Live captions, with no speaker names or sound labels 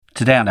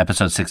Today on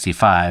episode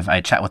 65,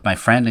 I chat with my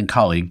friend and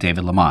colleague,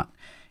 David Lamotte.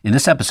 In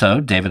this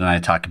episode, David and I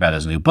talk about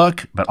his new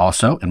book, but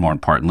also, and more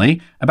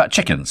importantly, about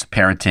chickens,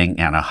 parenting,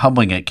 and how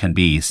humbling it can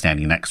be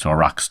standing next to a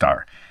rock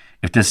star.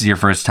 If this is your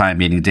first time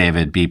meeting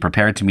David, be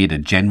prepared to meet a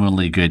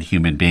genuinely good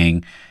human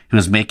being who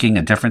is making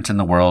a difference in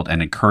the world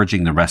and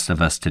encouraging the rest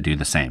of us to do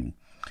the same.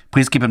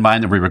 Please keep in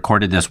mind that we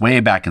recorded this way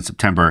back in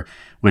September,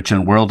 which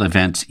in world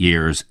event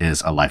years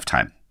is a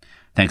lifetime.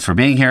 Thanks for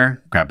being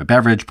here. Grab a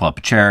beverage, pull up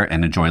a chair,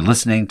 and enjoy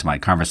listening to my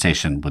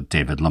conversation with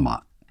David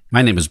Lamotte.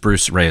 My name is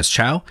Bruce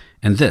Reyes-Chow,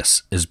 and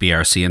this is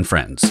BRC and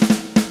Friends.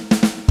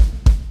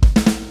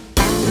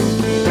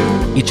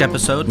 Each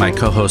episode, my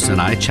co-host and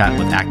I chat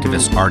with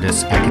activists,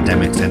 artists,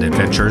 academics, and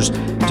adventurers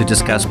to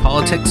discuss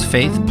politics,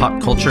 faith,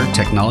 pop culture,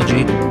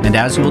 technology, and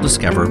as you will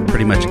discover,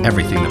 pretty much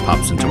everything that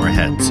pops into our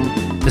heads.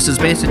 This is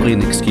basically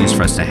an excuse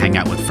for us to hang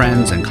out with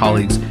friends and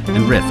colleagues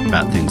and riff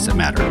about things that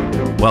matter.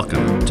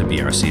 Welcome to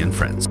BRC and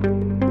Friends.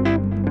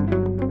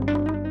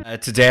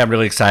 Today, I'm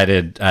really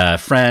excited.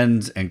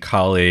 Friend and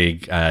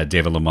colleague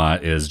David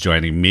Lamotte is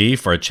joining me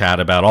for a chat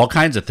about all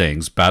kinds of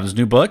things, about his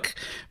new book,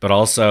 but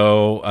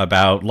also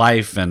about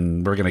life,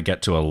 and we're going to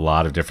get to a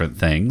lot of different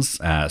things.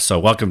 So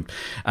welcome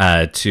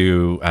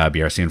to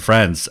BRC and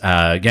Friends.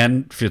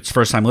 Again, if it's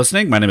first time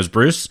listening, my name is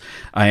Bruce.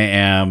 I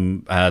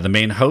am the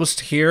main host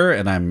here,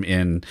 and I'm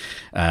in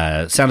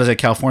San Jose,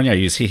 California. I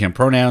use he, him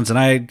pronouns, and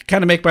I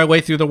kind of make my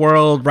way through the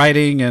world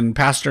writing and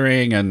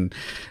pastoring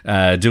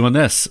and doing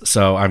this.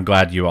 So I'm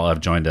glad you all have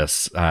joined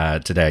us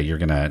today. You're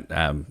gonna.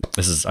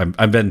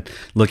 I've been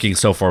looking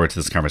so forward to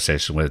this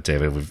conversation with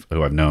David,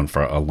 who I've known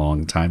for a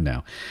long time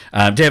now.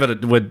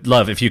 David, would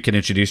love if you can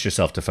introduce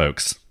yourself to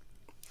folks.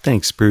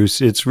 Thanks, Bruce.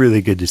 It's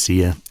really good to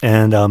see you.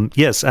 And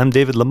yes, I'm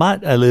David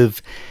Lamotte. I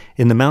live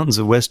in the mountains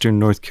of western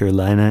North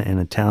Carolina in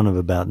a town of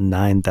about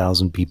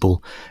 9,000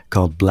 people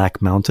called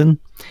Black Mountain.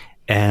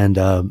 And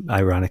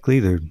ironically,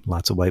 there are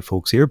lots of white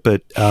folks here,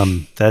 but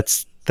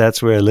that's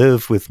where I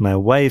live with my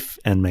wife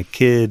and my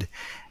kid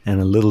and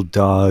a little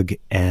dog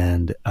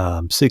and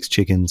 6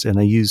 chickens, and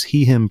I use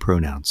he, him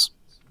pronouns.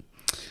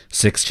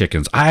 6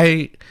 chickens.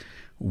 I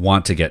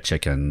want to get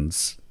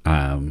chickens,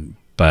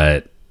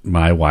 but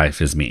my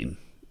wife is mean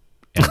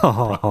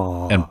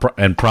and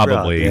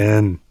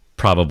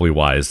probably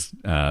wise.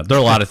 There are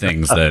a lot of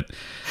things that,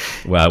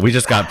 well, we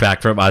just got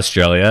back from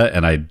Australia,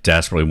 and I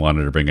desperately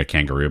wanted to bring a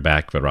kangaroo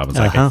back, but Robin's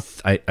like,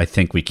 I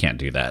think we can't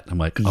do that. I'm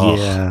like, oh.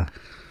 Yeah.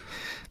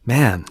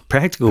 Man,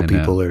 practical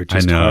people are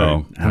just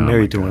hard. I'm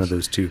married to one of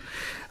those too.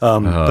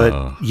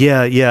 But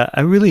yeah,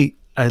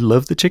 I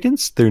love the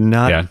chickens. They're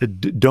not,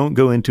 don't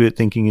go into it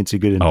thinking it's a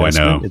good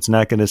investment. I know. It's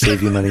not going to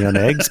save you money on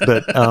eggs,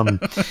 but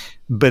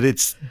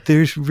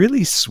they're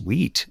really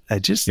sweet. I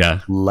just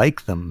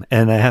like them.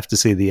 And I have to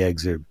say the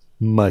eggs are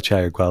much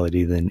higher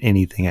quality than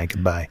anything I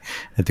could buy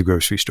at the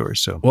grocery store.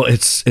 So, well,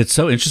 it's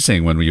so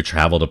interesting when you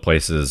travel to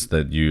places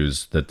that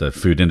the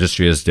food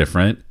industry is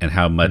different and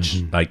how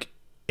much like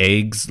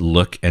eggs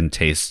look and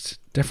taste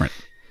different.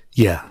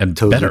 Yeah, and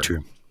totally better.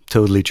 True.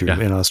 Totally true.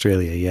 Yeah. In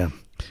Australia, yeah,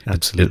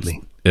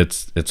 absolutely.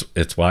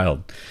 It's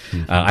wild.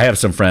 I have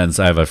some friends.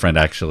 I have a friend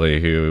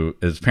actually who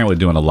is apparently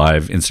doing a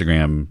live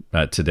Instagram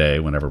today,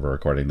 whenever we're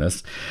recording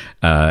this,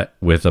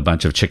 with a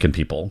bunch of chicken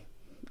people,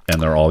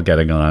 and they're all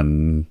getting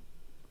on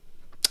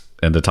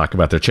and to talk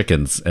about their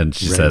chickens. And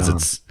she says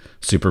it's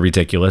super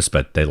ridiculous,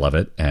 but they love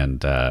it.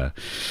 And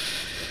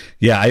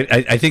yeah,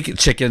 I think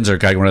chickens are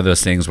kind of one of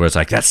those things where it's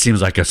like, that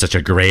seems like such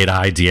a great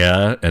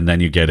idea. And then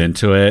you get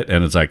into it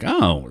and it's like,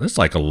 oh, it's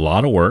like a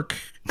lot of work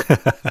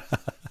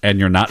and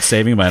you're not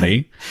saving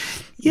money.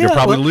 Yeah, you're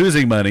probably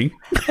losing money.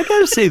 I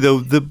gotta say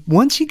though,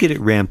 once you get it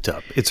ramped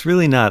up, it's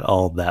really not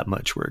all that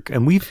much work.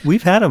 And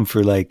we've had them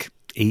for like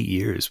 8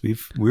 years.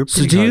 We're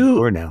pretty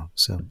hardcore now.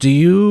 So do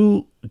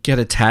you get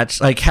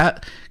attached? Like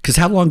because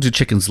how long do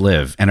chickens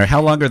live? And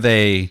how long are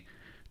they?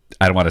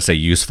 I don't want to say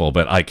useful,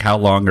 but like how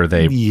long are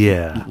they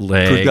laying?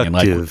 Productive. And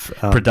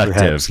like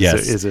productive,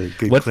 yes. Is a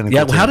good clinical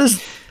term. How does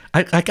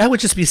I would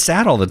just be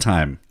sad all the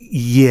time.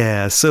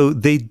 Yeah, so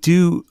they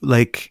do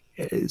like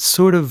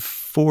sort of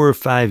 4 or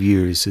 5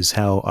 years is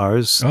how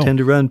ours tend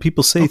to run.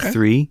 People say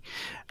 3.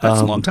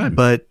 That's a long time.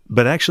 But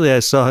actually I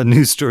saw a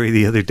news story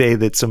the other day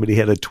that somebody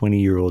had a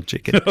 20-year-old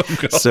chicken.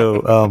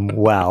 So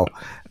wow.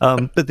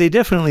 But they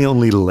definitely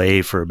only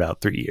lay for about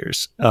 3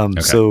 years.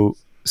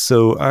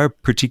 So our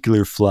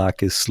particular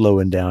flock is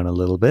slowing down a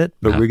little bit,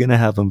 but we're going to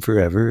have them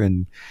forever.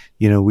 And,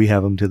 we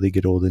have them till they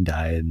get old and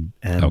die. And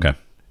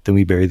then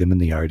we bury them in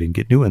the yard and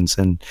get new ones.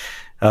 And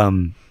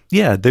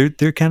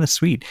they're kind of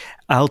sweet.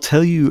 I'll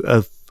tell you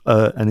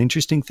an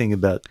interesting thing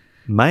about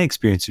my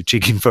experience of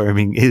chicken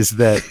farming is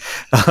that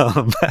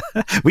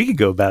we could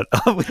go about.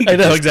 I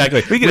know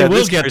exactly. We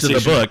will get to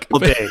the book all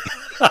day.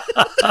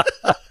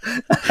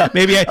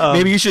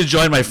 Maybe you should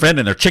join my friend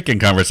in their chicken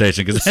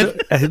conversation.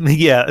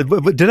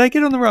 But did I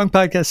get on the wrong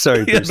podcast?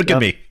 Sorry. Yeah, but could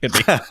be.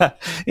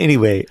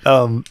 Anyway,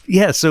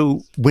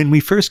 so when we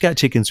first got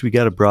chickens, we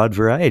got a broad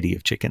variety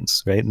of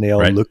chickens, right? And they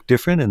all look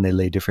different and they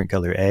lay different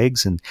color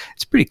eggs. And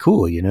it's pretty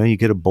cool. You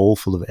get a bowl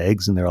full of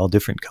eggs and they're all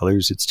different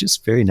colors. It's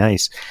just very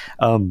nice.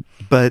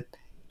 But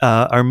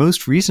our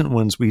most recent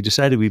ones, we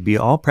decided we'd be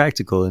all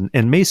practical.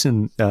 And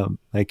Mason,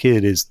 my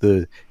kid, is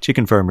the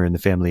chicken farmer in the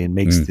family and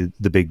makes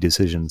the big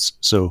decisions.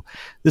 So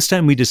this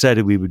time we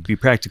decided we would be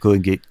practical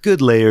and get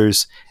good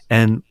layers.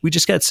 And we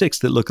just got 6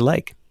 that look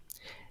alike.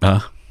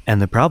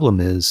 And the problem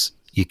is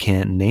you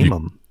can't name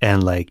them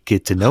and like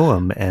get to know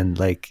them. And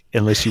like,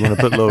 unless you want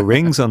to put little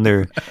rings on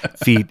their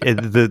feet,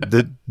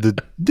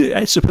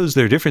 I suppose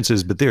there are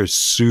differences, but they're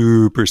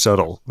super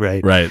subtle.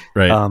 Right.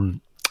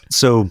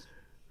 So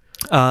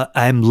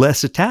I'm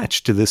less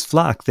attached to this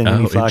flock than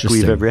any flock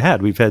we've ever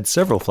had. We've had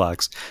several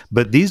flocks,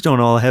 but these don't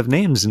all have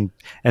names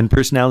and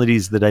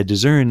personalities that I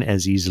discern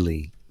as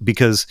easily.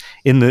 Because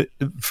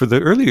for the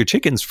earlier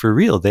chickens, for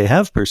real, they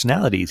have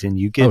personalities, and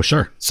you get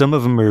some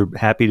of them are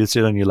happy to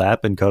sit on your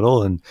lap and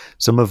cuddle, and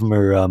some of them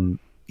are a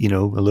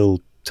little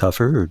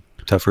tougher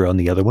on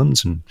the other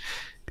ones, and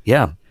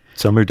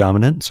some are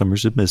dominant, some are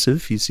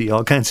submissive. You see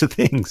all kinds of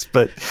things,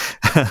 but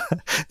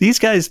these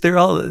guys,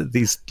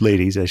 these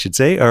ladies, I should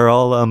say, are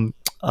all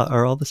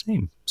the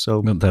same.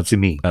 So to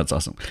me, that's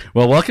awesome.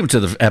 Well, welcome to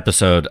the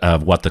episode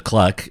of What the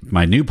Cluck,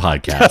 my new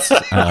podcast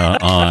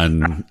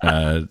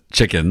on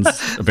chickens.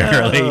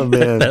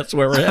 Apparently, that's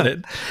where we're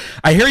headed.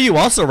 I hear you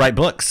also write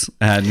books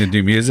and you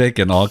do music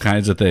and all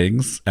kinds of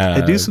things.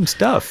 I do some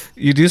stuff.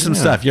 You do some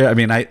stuff. Yeah. I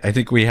mean, I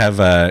think we have.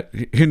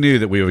 Who knew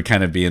that we would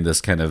kind of be in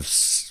this kind of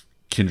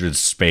kindred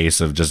space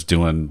of just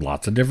doing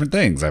lots of different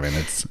things. I mean,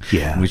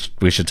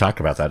 we should talk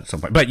about that at some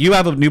point. But you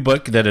have a new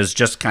book that has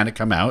just kind of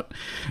come out.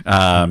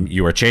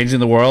 You are changing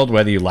the world,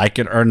 whether you like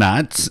it or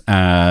not.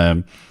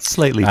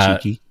 Slightly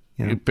cheeky.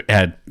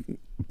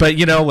 But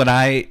when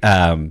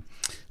I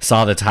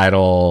saw the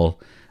title,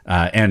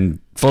 and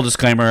full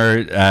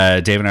disclaimer,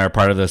 Dave and I are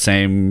part of the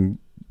same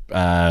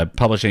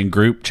publishing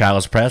group,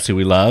 Chalice Press, who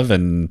we love,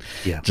 and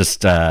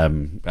just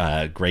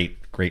great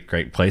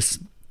place.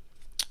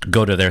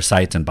 Go to their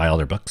site and buy all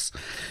their books.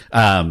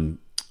 I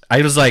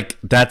was like,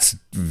 that's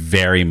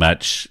very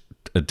much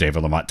a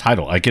David Lamotte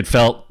title. Like, it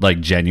felt like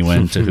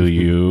genuine to who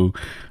you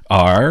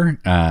are,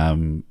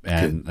 and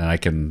I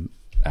can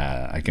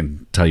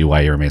tell you why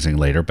you're amazing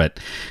later.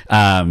 But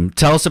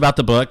tell us about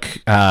the book.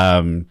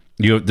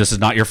 This is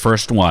not your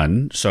first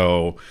one,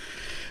 so.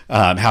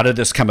 How did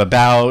this come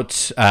about?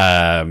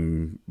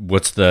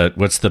 What's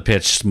the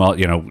pitch? Small,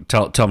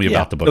 tell me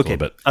about the book a little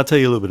bit. I'll tell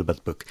you a little bit about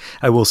the book.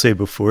 I will say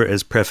before,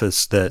 as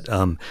preface, that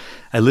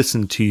I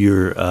listened to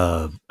your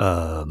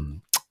Enneagram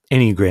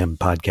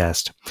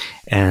podcast,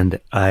 and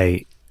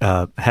I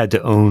had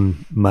to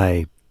own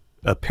my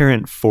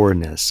apparent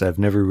fourness. I've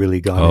never really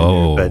gone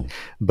in there,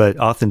 but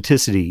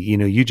authenticity.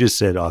 You just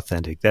said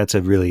authentic. That's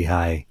a really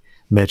high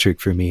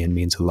metric for me and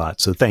means a lot.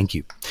 So thank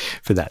you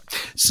for that.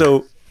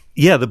 So.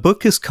 Yeah, the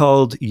book is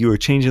called You Are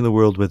Changing the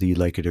World, Whether You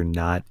Like It or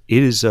Not.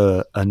 It is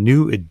a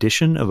new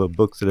edition of a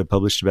book that I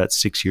published about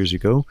 7 years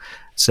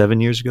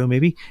ago,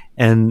 maybe.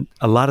 And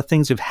a lot of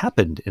things have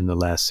happened in the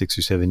last 6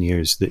 or 7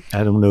 years that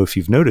I don't know if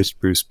you've noticed,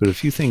 Bruce, but a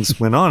few things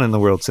went on in the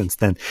world since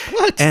then.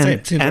 What?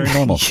 Seems very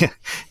normal. Yeah,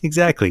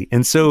 exactly.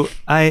 And so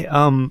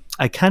I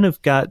kind of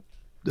got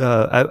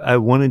I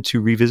wanted to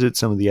revisit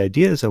some of the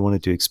ideas. I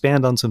wanted to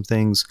expand on some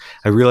things.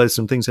 I realized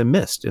some things I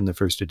missed in the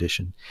first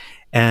edition.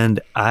 And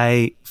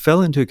I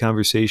fell into a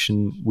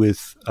conversation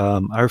with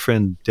our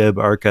friend Deb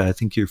Arca. I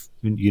think you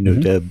know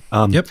Deb.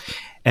 Yep.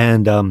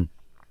 And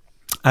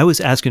I was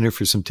asking her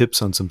for some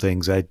tips on some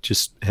things. I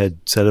just had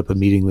set up a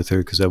meeting with her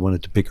because I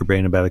wanted to pick her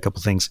brain about a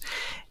couple things.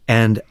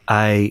 And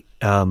I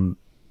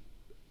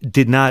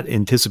did not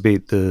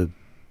anticipate the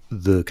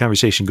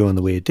conversation going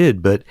the way it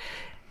did, but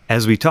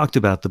as we talked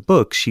about the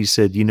book, she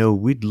said,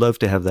 we'd love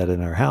to have that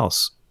in our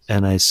house.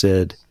 And I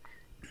said,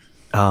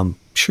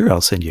 sure, I'll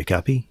send you a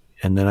copy.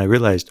 And then I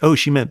realized,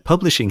 she meant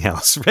publishing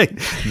house, right?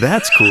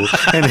 That's cool.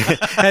 And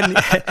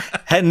it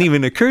hadn't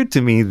even occurred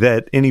to me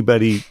that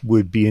anybody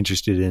would be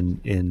interested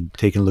in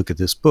taking a look at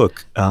this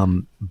book.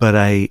 But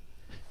I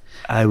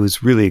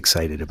was really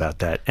excited about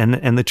that.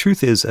 And the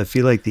truth is, I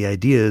feel like the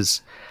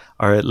ideas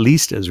are at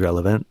least as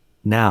relevant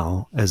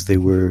now as they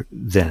were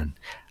then.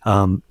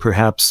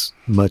 Perhaps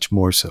much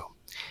more so.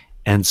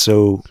 And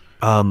so,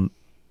 I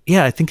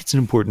think it's an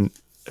important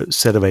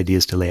set of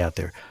ideas to lay out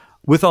there.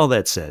 With all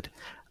that said,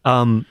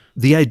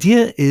 the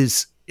idea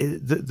is,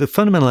 the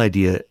fundamental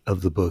idea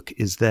of the book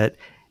is that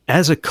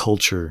as a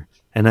culture,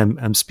 and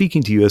I'm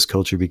speaking to U.S.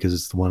 culture because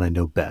it's the one I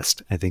know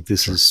best. I think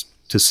this is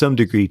to some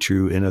degree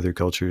true in other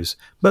cultures,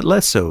 but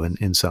less so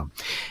in some.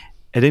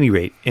 At any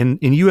rate, in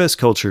U.S.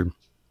 culture,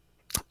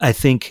 I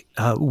think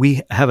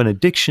we have an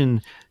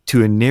addiction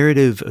to a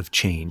narrative of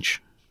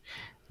change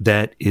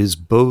that is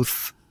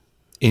both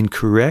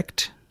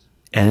incorrect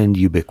and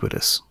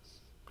ubiquitous.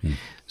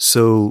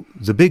 So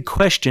the big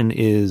question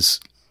is,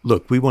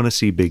 look, we want to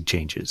see big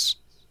changes.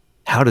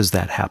 How does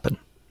that happen?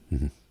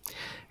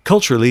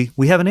 Culturally,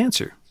 we have an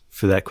answer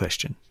for that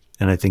question.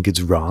 And I think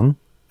it's wrong,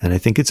 and I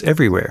think it's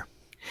everywhere.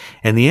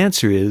 And the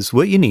answer is,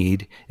 what you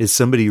need is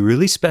somebody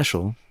really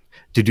special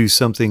to do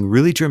something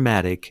really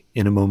dramatic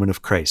in a moment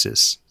of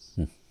crisis.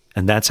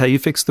 And that's how you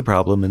fix the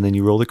problem, and then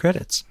you roll the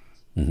credits.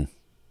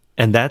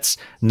 And that's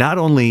not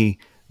only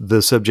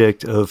the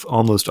subject of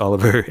almost all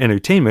of our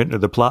entertainment, or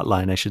the plot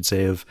line, I should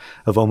say, of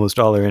almost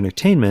all our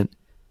entertainment,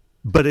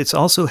 but it's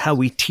also how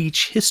we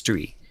teach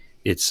history.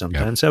 It's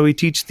sometimes how we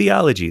teach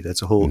theology.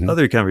 That's a whole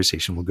other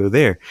conversation. We'll go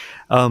there.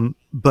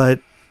 But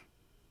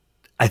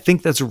I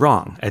think that's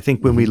wrong. I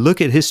think when we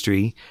look at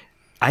history,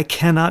 I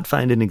cannot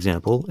find an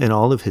example in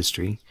all of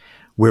history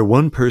where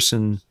one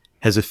person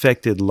has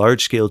affected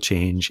large-scale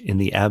change in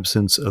the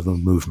absence of a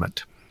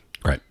movement.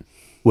 Right.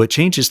 What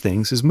changes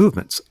things is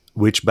movements,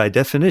 which by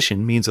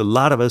definition means a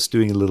lot of us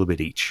doing a little bit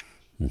each.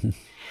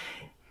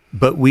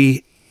 But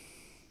we,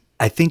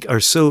 I think, are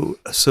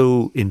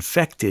so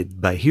infected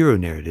by hero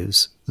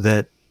narratives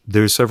that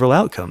there's several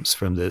outcomes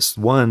from this.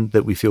 One,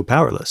 that we feel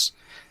powerless.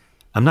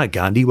 I'm not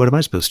Gandhi. What am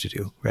I supposed to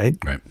do? Right.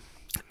 Right.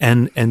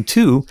 And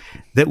two,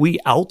 that we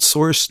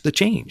outsource the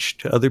change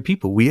to other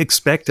people. We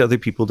expect other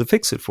people to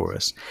fix it for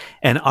us.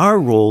 And our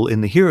role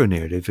in the hero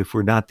narrative, if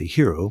we're not the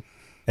hero,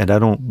 and I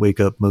don't wake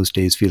up most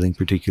days feeling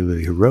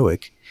particularly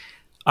heroic,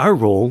 our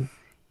role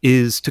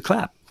is to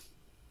clap.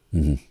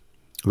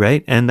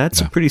 Right? And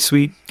that's a pretty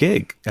sweet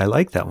gig. I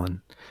like that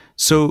one.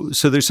 So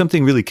there's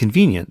something really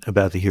convenient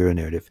about the hero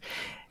narrative.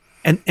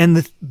 And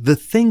the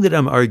thing that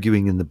I'm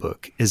arguing in the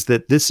book is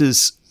that this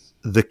is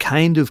the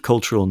kind of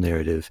cultural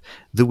narrative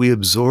that we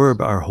absorb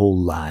our whole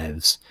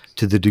lives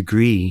to the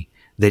degree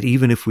that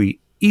even if we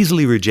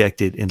easily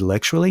reject it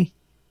intellectually,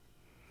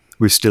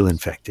 we're still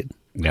infected.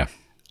 Yeah.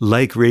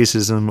 Like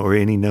racism or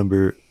any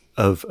number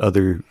of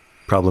other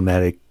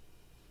problematic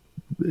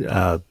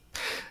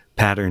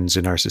patterns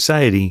in our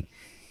society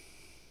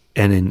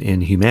and in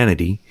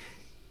humanity,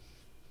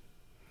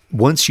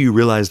 once you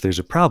realize there's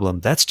a problem,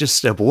 that's just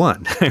step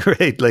one,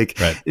 right? Like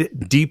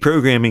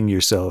deprogramming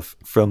yourself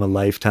from a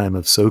lifetime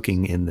of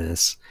soaking in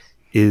this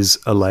is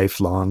a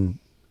lifelong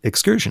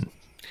excursion.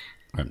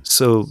 Right.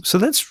 So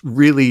that's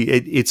really,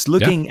 it's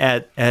looking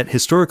at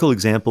historical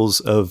examples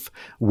of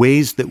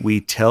ways that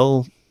we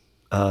tell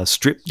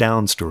stripped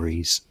down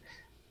stories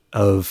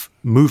of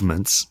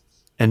movements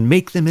and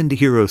make them into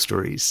hero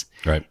stories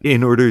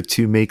in order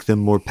to make them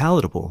more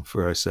palatable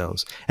for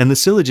ourselves. And the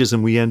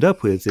syllogism we end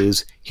up with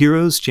is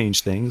heroes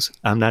change things.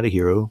 I'm not a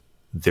hero,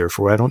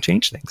 therefore I don't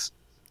change things.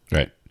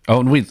 Right.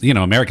 Oh, and we,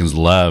 Americans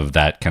love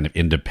that kind of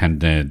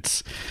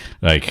independent,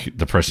 like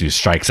the person who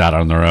strikes out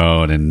on their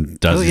own and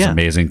does these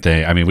amazing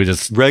things. I mean, we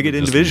just rugged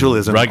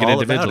individualism. Rugged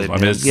all individualism. About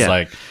it, I mean, it's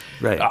like,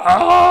 right.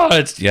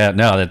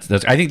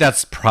 That's. I think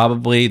that's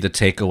probably the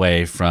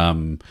takeaway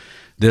from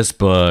this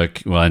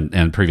book,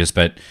 and previous,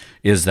 but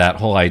is that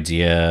whole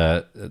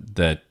idea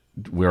that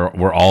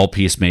we're all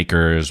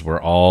peacemakers,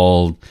 we're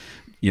all,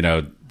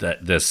 that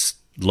this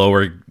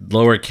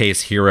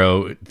lowercase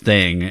hero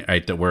thing,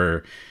 right? That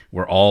we're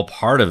all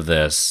part of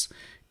this,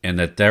 and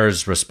that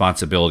there's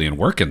responsibility and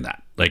work in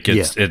that. Like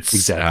it's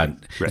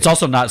exactly. It's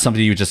also not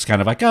something you just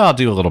kind of like, I'll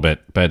do a little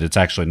bit, but it's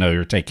actually no,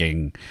 you're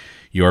taking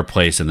your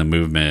place in the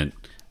movement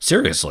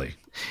seriously.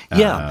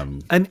 Yeah.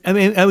 I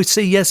mean, I would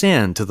say yes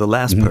and to the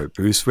last part,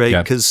 Bruce, right?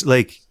 Because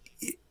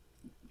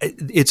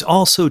it's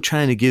also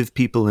trying to give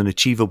people an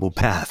achievable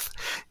path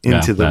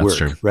into the work,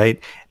 true.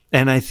 Right?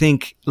 And I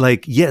think,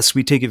 yes,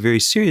 we take it very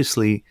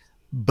seriously,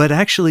 but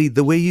actually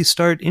the way you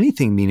start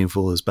anything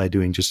meaningful is by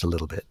doing just a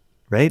little bit,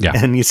 right? Yeah.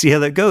 And you see how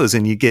that goes,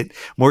 and you get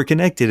more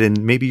connected,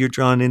 and maybe you're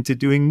drawn into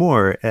doing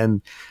more.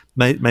 And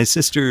my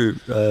sister,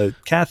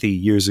 Kathy,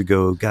 years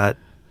ago got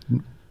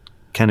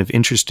kind of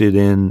interested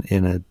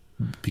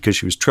because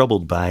she was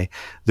troubled by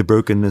the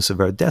brokenness of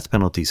our death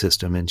penalty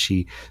system. And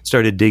she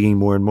started digging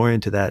more and more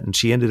into that. And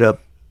she had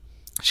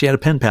a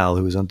pen pal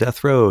who was on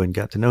death row and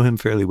got to know him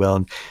fairly well.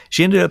 And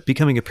she ended up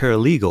becoming a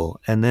paralegal.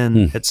 And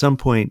then at some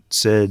point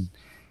said,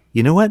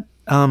 you know what?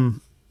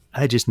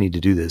 I just need to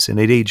do this. And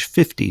at age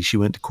 50, she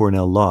went to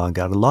Cornell Law and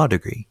got a law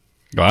degree.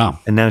 Wow.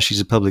 And now she's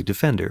a public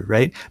defender,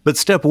 right? But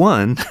step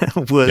one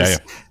was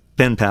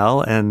pen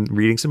pal and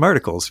reading some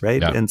articles,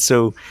 right? Yeah. And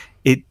so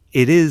it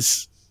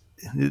is,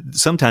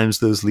 sometimes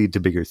those lead to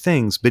bigger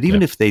things, but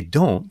even if they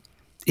don't,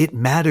 it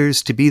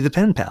matters to be the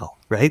pen pal,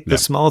 right? The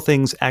small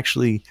things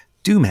actually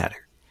do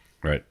matter.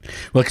 Right.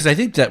 Well, because I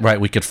think that,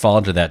 we could fall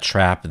into that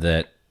trap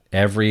that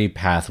every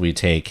path we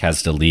take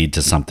has to lead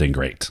to something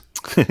great.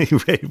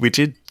 Right, which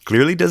it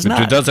clearly does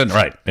not. It doesn't,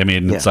 right. I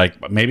mean, it's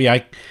like, maybe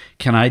I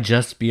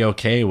just be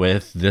okay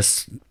with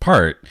this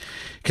part?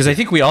 Because I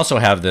think we also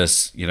have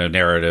this,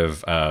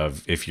 narrative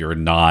of if you're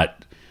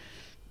not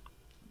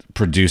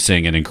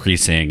producing and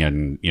increasing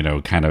and,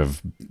 kind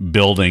of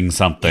building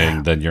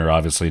something, then you're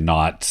obviously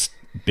not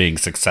being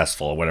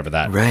successful, whatever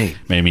that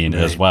may mean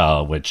as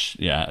well, which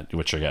you're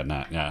getting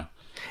at. Yeah.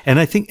 And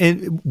I think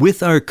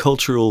with our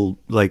cultural,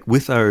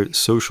 with our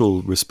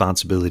social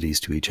responsibilities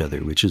to each other,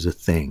 which is a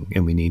thing,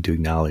 and we need to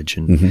acknowledge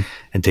and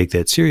take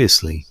that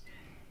seriously.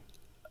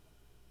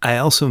 I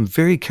also am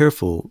very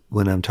careful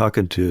when I'm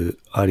talking to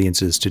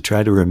audiences to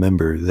try to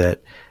remember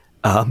that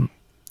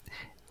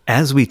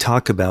as we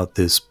talk about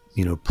this,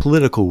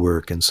 political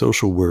work and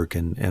social work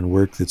and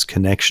work that's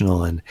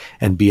connectional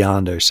and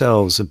beyond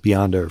ourselves and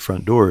beyond our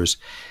front doors,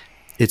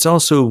 it's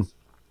also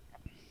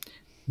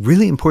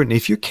really important.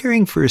 If you're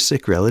caring for a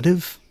sick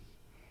relative,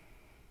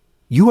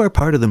 you are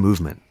part of the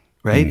movement,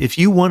 right? If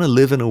you want to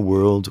live in a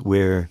world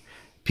where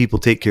people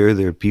take care of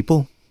their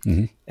people,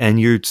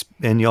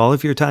 and all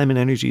of your time and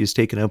energy is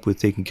taken up with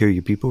taking care of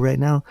your people right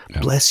now,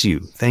 bless you.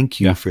 Thank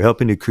you for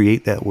helping to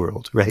create that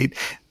world, right?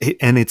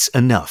 And it's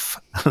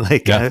enough.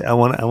 Like I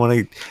want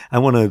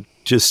to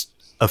just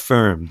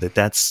affirm that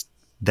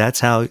that's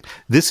how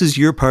this is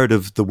your part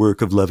of the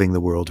work of loving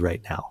the world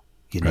right now.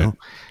 You know?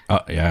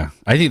 Yeah.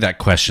 I think that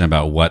question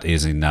about what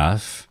is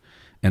enough,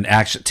 and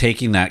actually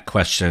taking that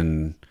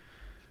question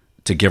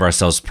to give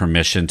ourselves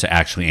permission to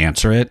actually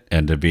answer it,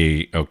 and to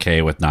be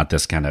okay with not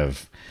this kind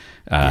of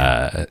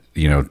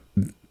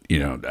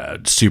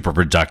super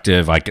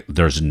productive, like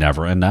there's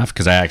never enough.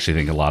 Because I actually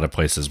think a lot of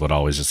places would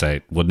always just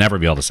say, would never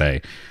be able to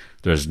say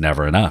there's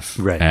never enough,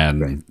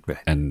 and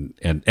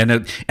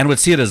would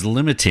see it as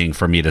limiting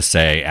for me to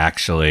say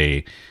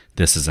actually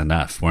this is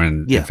enough.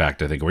 When in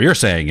fact, I think what you're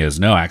saying is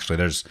no, actually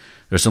there's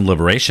some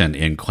liberation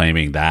in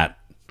claiming that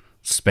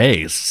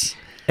space,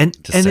 and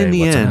in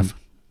the end, enough.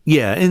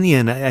 In the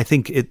end, I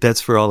think that's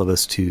for all of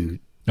us to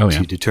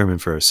determine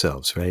for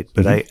ourselves, right?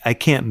 But I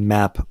can't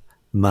map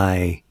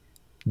my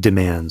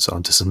demands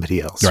onto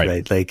somebody else,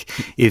 right? Like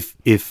if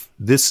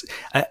this,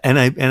 and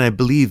I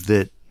believe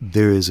that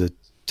there is a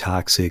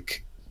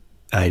toxic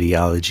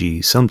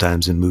ideology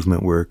sometimes in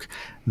movement work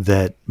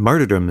that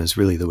martyrdom is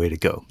really the way to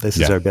go. This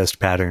is our best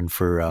pattern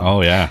for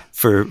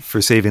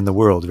for saving the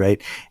world,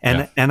 right?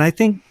 And I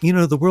think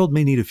the world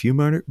may need a few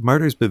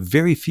martyrs, but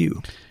very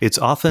few. It's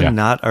often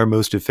not our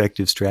most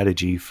effective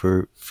strategy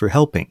for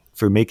helping,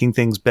 for making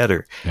things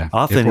better.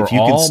 Often, if you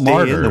can stay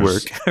martyrs in the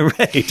work,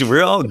 right?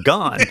 We're all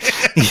gone.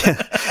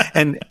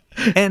 And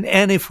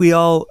if we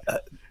all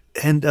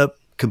end up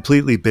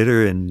completely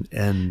bitter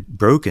and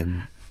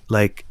broken,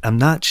 like, I'm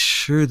not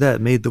sure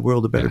that made the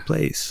world a better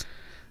place.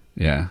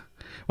 Yeah.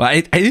 Well,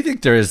 I do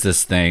think there is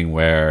this thing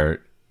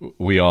where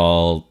we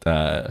all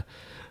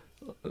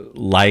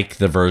like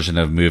the version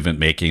of movement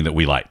making that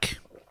we like.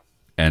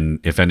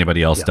 And if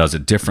anybody else does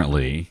it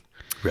differently,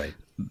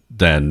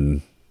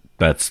 then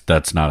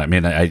that's not, I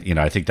mean,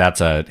 I think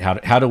that's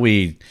how do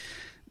we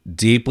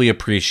deeply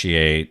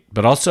appreciate,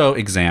 but also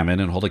examine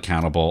and hold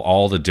accountable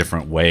all the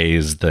different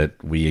ways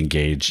that we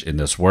engage in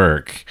this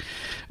work.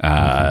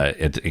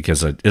 It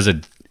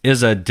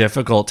is a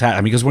difficult task.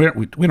 I mean, because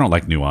we don't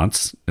like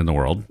nuance in the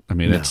world. I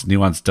mean,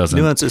 nuance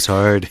is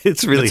hard.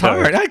 It's really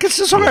hard. It's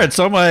just hard.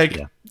 So I'm like,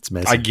 it's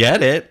messy. I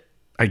get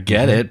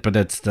it, but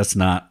that's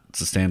not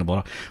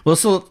sustainable. Well,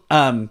 so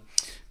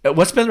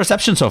what's been the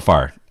reception so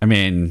far? I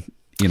mean,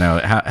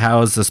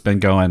 how has this been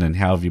going, and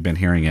how have you been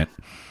hearing it?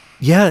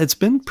 Yeah, it's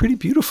been pretty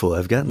beautiful.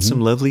 I've gotten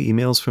some lovely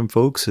emails from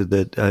folks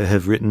that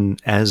have written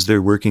as they're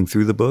working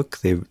through the book.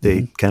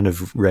 They kind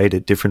of write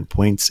at different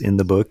points in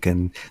the book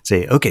and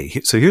say,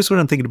 okay, so here's what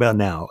I'm thinking about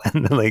now.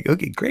 And they're like,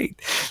 okay,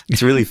 great.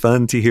 It's really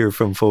fun to hear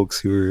from folks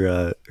who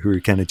are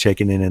kind of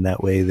checking in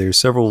that way. There's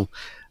several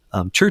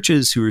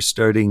churches who are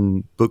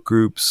starting book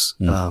groups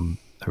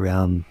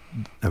around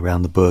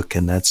the book,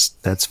 and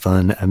that's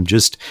fun. I'm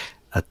just,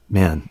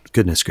 man,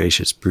 goodness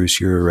gracious, Bruce,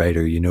 you're a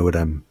writer. You know what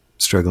I'm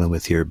struggling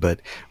with here, but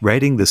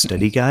writing the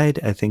study guide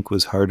I think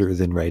was harder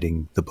than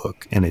writing the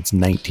book, and it's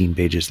 19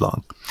 pages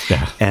long.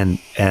 And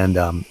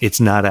it's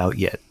not out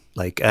yet.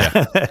 Like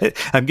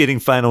I'm getting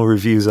final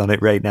reviews on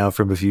it right now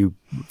from a few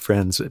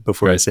friends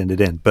before I send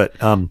it in, but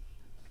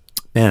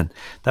man,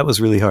 that was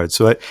really hard.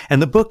 So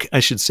and the book, I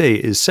should say,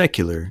 is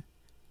secular.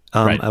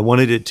 I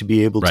wanted it to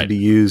be able to be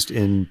used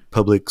in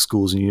public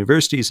schools and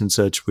universities and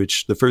such,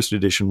 which the first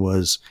edition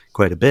was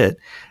quite a bit.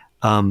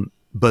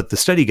 But the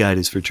study guide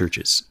is for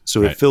churches.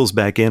 So it fills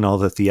back in all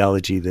the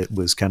theology that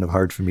was kind of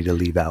hard for me to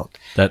leave out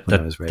when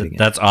I was writing it.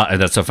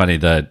 That's so funny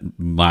that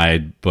my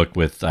book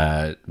with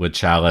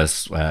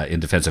Chalice, In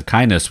Defense of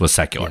Kindness, was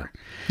secular.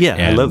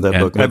 Yeah, I love that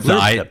book. I've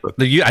blurbed that book.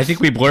 I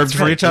think we blurbed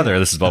for each other.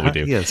 This is what we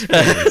do. Yes.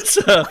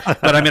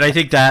 But I mean, I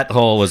think that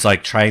whole was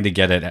like trying to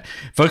get it.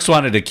 Folks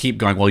wanted to keep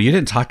going, well, you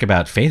didn't talk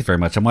about faith very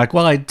much. I'm like,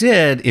 well, I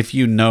did if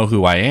you know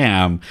who I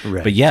am.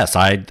 Right. But yes,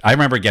 I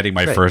remember getting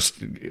my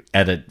first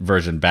edit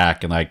version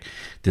back and like,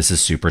 this is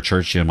super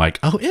churchy. I'm like,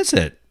 oh, is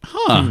it?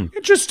 Huh,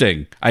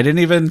 interesting. I didn't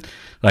even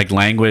like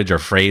language or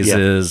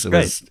phrases.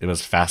 It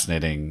was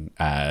fascinating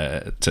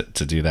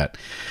to do that.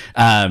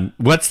 I'm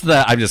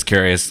just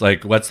curious,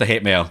 like, what's the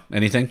hate mail?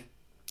 Anything?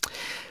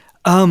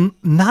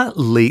 Not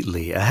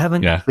lately. I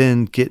haven't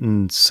been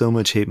getting so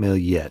much hate mail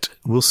yet.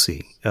 We'll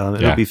see.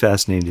 It'll be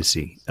fascinating to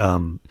see.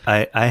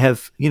 I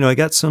have, I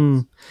got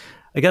some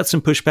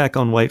pushback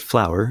on White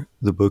Flower,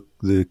 the book,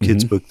 the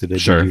kids' book that I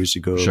did years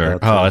ago. Sure.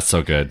 That's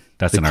so good.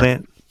 That's in our...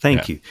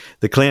 Thank you.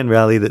 The Klan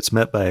rally that's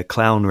met by a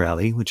clown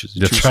rally, which is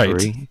a true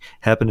story,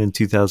 happened in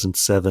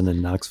 2007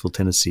 in Knoxville,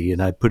 Tennessee.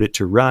 And I put it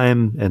to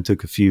rhyme and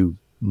took a few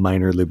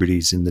minor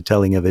liberties in the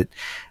telling of it.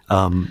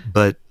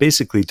 But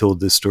basically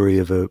told this story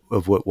of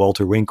what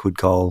Walter Wink would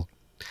call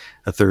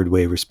a third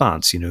way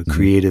response,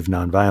 creative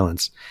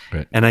nonviolence.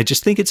 Right. And I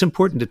just think it's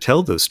important to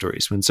tell those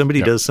stories. When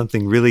somebody does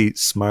something really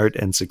smart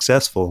and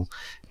successful,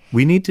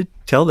 we need to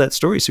tell that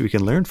story so we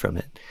can learn from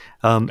it.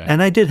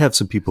 And I did have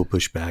some people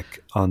push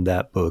back on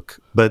that book,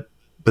 but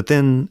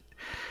then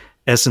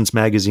Essence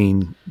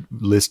magazine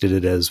listed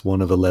it as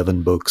one of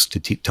 11 books to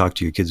talk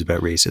to your kids about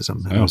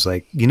racism. And I was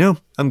like,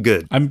 I'm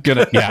good. I'm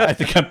gonna. Yeah, I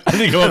think I'm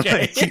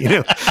okay.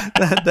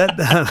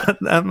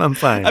 I'm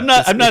fine. I'm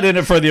not in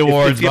it for the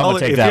awards. If y'all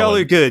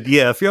are good,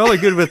 if y'all are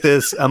good with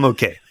this, I'm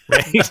okay.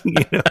 Right?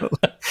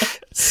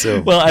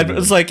 So well, I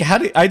was like,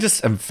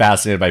 I'm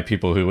fascinated by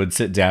people who would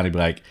sit down and be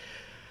like,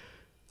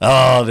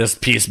 oh, this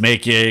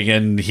peacemaking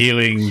and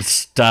healing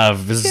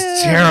stuff is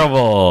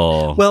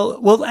terrible.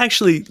 Well,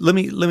 actually, let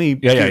me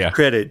give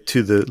credit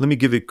to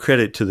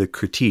the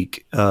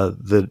critique.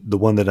 The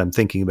one that I'm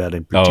thinking about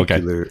in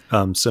particular.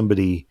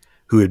 Somebody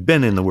who had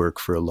been in the work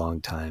for a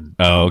long time.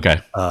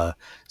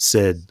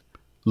 Said,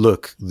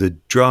 look, the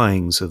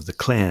drawings of the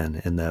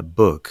Klan in that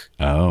book.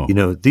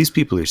 These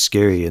people are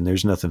scary, and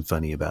there's nothing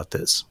funny about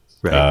this,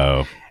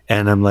 right?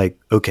 And I'm like,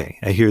 okay,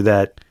 I hear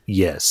that.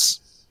 Yes.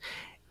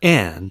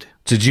 And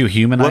did you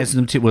humanize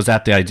them too? Was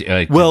that the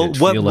idea?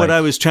 What I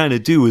was trying to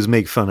do was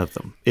make fun of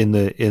them in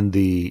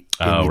the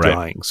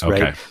drawings,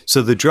 right? Okay.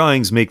 So the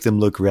drawings make them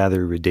look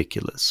rather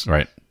ridiculous,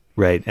 right?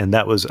 And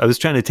I was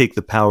trying to take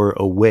the power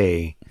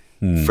away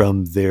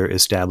from their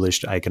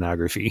established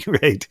iconography,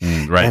 right?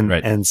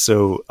 Right. And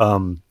so,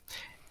 and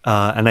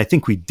I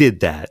think we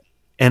did that.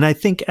 And I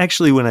think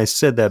actually when I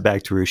said that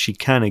back to her, she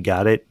kind of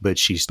got it, but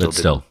she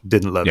still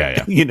didn't love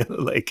it. Yeah.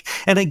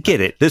 And I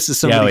get it. This is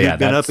somebody who's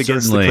been up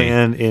against the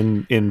Klan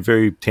in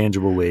very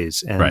tangible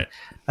ways. And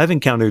I've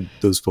encountered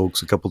those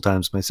folks a couple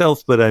times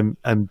myself, but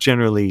I'm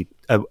generally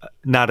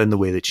not in the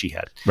way that she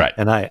had. Right.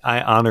 And I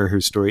honor her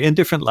story, and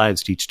different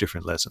lives teach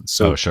different lessons.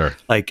 So sure.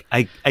 Like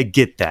I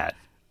get that.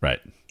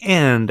 Right.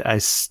 And I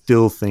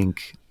still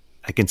think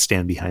I can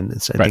stand behind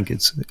this. I think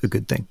it's a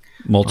good thing.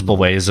 Multiple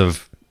ways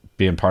of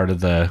being part of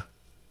the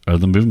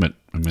movement.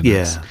 I mean,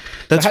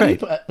 that's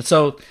right.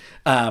 So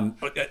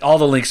all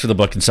the links to the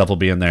book and stuff will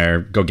be in there.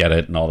 Go get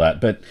it and all that.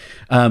 But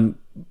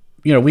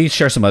we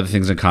share some other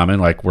things in common,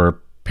 like we're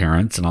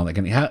parents and all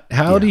that.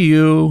 How do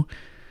you?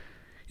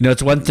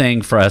 It's one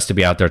thing for us to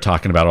be out there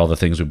talking about all the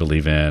things we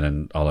believe in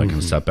and all that kind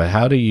of stuff. But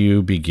how do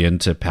you begin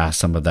to pass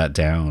some of that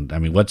down? I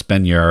mean, what's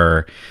been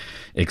your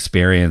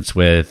experience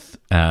with?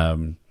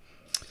 I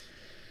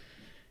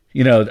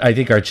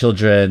think our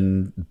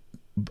children.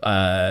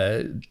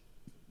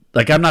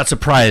 I'm not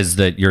surprised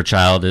that your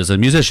child is a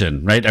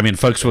musician, right? I mean,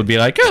 folks would be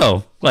like,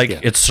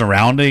 it's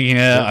surrounding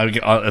him.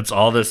 It's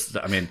all this.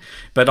 I mean,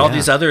 but all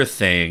these other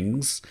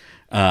things,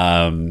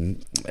 I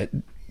don't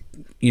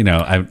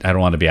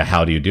want to be a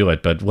how do you do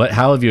it, but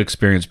how have you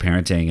experienced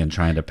parenting and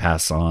trying to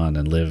pass on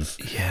and live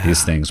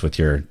these things with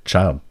your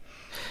child?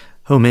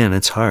 Oh man,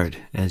 it's hard,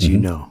 as you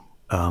know.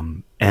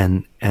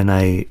 And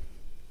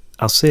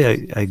I'll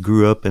say I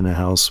grew up in a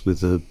house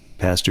with a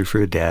pastor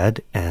for a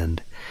dad,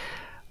 and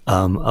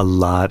a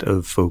lot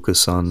of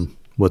focus on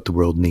what the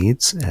world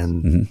needs.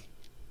 And,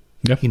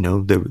 there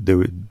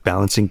were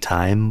balancing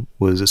time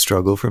was a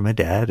struggle for my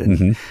dad.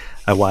 And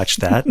I watched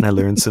that and I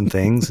learned some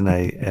things, and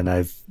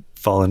I've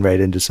fallen right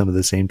into some of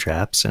the same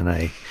traps.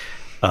 And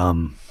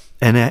and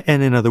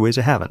in other ways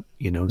I haven't,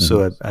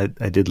 so I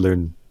did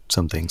learn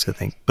some things, I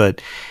think.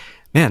 But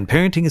man,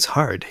 parenting is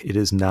hard. It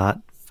is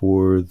not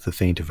for the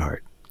faint of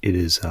heart. It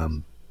is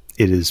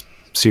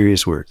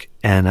serious work.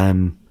 And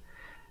I'm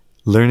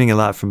learning a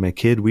lot from my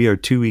kid. We are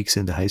 2 weeks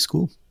into high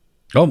school.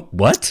 Oh,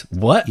 what?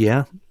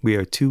 Yeah, we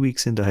are 2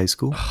 weeks into high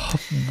school.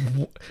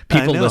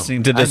 People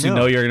listening to this, you're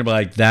going to be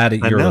like, that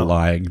you're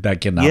lying. That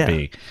cannot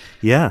be.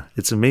 Yeah,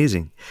 it's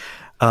amazing.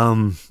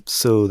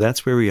 So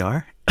that's where we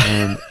are.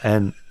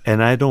 And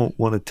I don't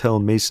want to tell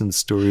Mason's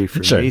story for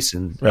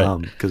Mason,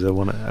 because I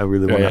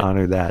really want to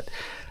honor that.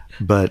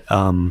 But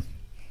I'm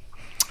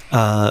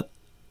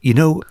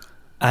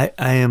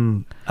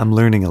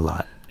learning a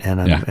lot,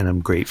 and I'm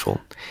grateful.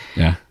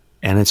 Yeah.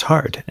 And it's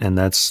hard, and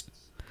that's,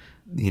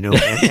 and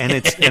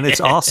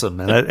it's awesome,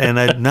 and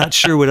I'm not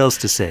sure what else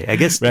to say. I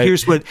guess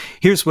here's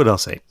what I'll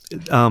say.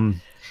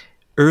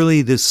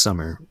 Early this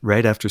summer,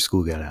 right after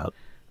school got out,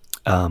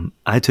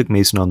 I took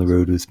Mason on the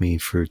road with me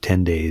for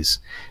 10 days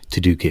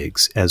to do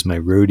gigs as my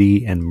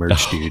roadie and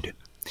merch dude.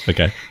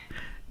 Okay.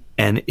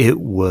 And it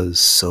was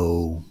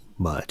so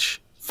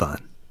much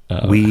fun.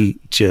 We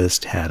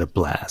just had a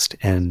blast.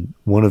 And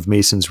one of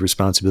Mason's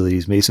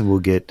responsibilities, Mason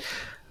will get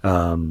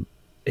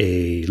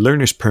a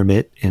learner's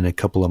permit in a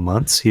couple of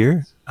months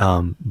here,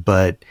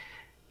 but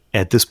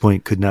at this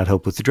point could not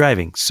help with the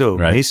driving. So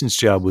Mason's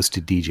job was to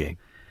DJ.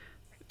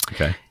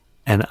 Okay.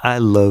 And I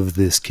love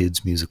this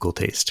kid's musical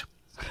taste.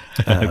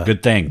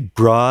 Good thing.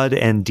 Broad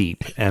and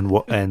deep and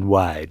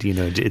wide.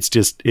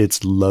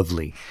 It's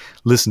lovely.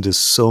 Listened to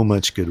so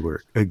much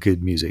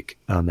good music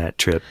on that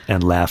trip,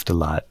 and laughed a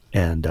lot.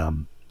 And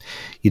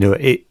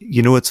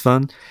what's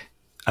fun?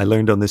 I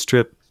learned on this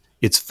trip,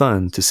 it's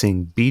fun to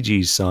sing Bee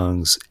Gees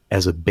songs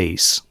as a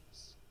bass.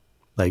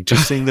 Like,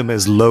 just sing them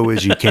as low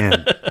as you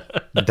can.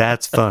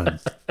 That's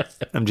fun.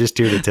 I'm just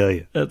here to tell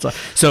you.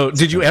 So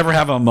did you ever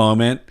have a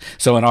moment?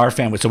 So in our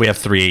family, so we have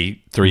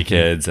three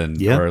kids,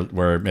 and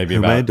we're maybe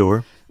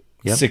about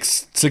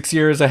 6 6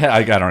 years ahead.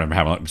 I don't remember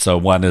how long. So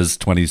one is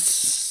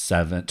 27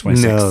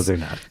 26. No, they're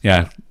not.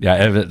 Yeah.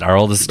 Our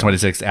oldest is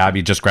 26.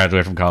 Abby just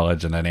graduated from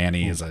college, and then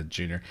Annie is a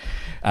junior.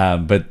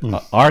 But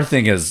our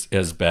thing has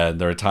been,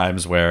 there are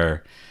times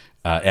where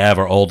Ev,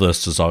 our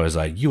oldest, is always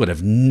like, you would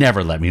have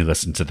never let me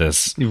listen to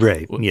this.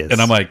 Right. Yes.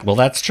 And I'm like, well,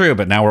 that's true,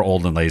 but now we're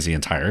old and lazy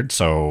and tired,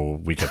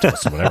 so we get to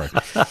listen to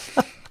whatever.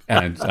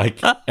 And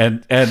like, but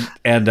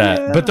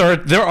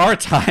there are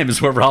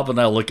times where Rob and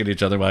I look at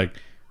each other like,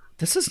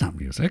 this is not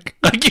music.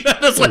 Like,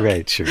 it's like,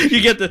 right, sure. You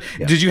get the.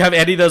 Yeah. Did you have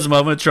any of those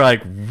moments where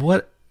like,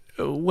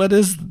 what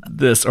is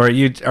this? Or are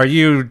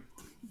you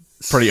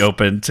pretty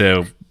open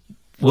to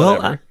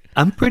whatever? Well,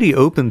 I'm pretty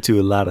open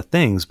to a lot of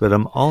things, but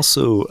I'm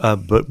also,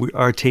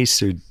 our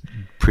tastes are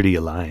pretty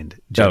aligned.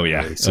 Generally.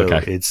 Oh yeah, so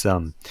okay.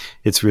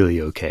 it's really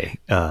okay.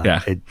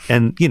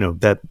 And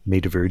that may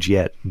diverge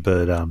yet,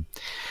 but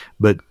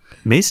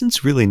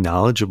Mason's really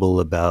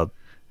knowledgeable about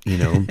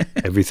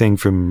everything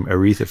from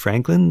Aretha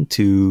Franklin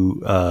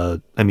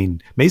to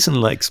Mason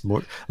likes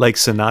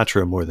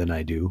Sinatra more than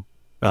I do.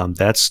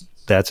 That's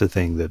a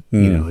thing that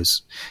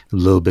is a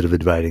little bit of a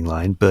dividing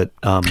line, but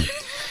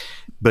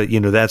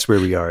that's where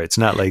we are. It's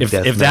not like if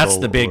that's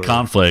the big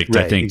conflict,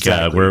 right, I think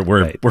exactly,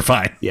 we're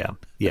fine. Yeah.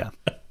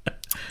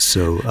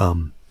 So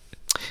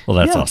well,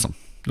 that's awesome.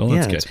 Well,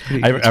 that's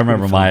good. I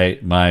remember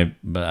my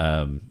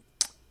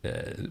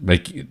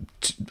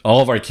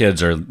all of our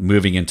kids are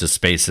moving into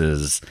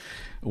spaces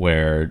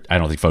where I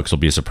don't think folks will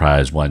be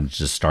surprised. One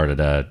just started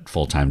a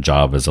full-time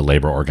job as a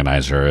labor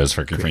organizer, as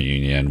working for a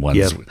union.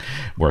 One's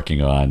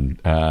working on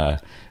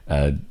a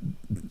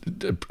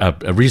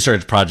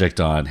research project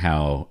on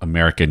how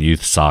American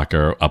youth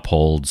soccer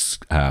upholds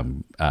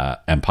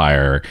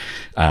empire.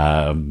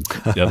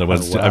 The other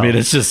ones, wow. I mean,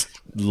 it's just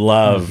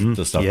love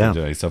the stuff they're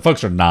doing. So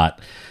folks are not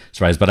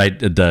surprised. But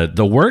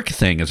the work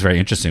thing is very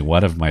interesting.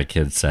 One of my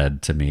kids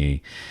said to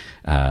me,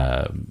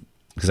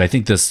 because I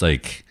think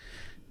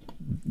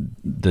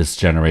this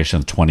generation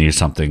of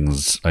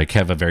 20-somethings like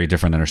have a very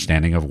different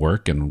understanding of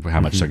work and how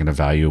much they're going to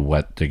value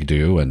what they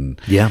do. And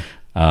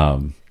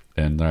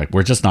and they're like,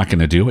 we're just not going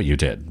to do what you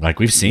did. Like,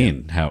 we've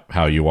seen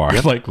how you are.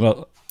 Yep. Like,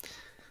 well,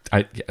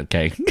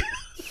 okay.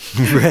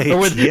 Right.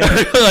 Or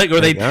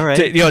they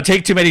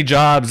take too many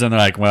jobs and they're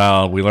like,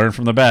 well, we learn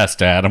from the best,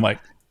 Dad. I'm like,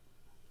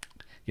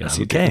 yes,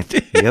 okay.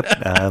 Yep.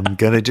 I'm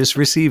going to just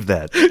receive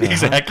that.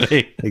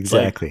 Exactly.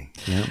 Exactly.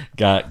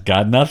 Like,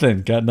 got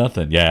nothing.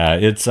 Yeah.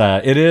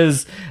 It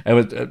is.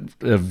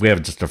 We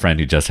have just a friend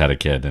who just had a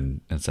kid,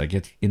 and it's like,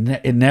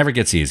 it never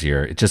gets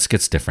easier. It just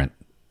gets different.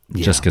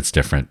 It just gets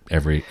different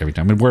every time.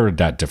 I mean, we're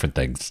at different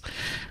things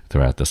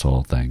throughout this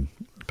whole thing,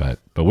 but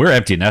we're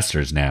empty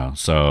nesters now.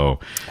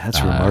 So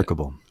that's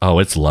remarkable. Oh,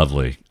 it's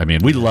lovely. I mean,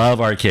 we love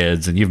our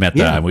kids, and you've met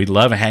them. We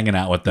love hanging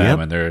out with them,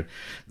 and they're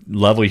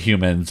lovely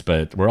humans.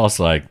 But we're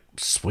also like,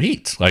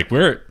 sweet. Like,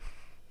 we're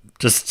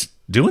just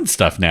doing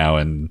stuff now,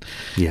 and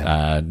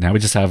now we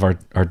just have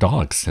our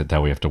dogs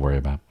that we have to worry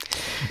about.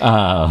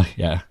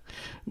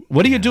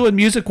 What are you doing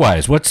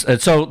music-wise?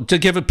 So to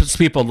give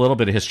people a little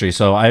bit of history?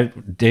 So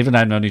Dave and I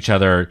have known each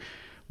other.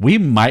 We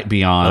might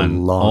be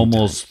on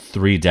almost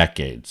 3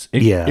 decades.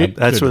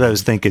 That's what I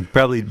was thinking.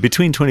 Probably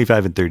between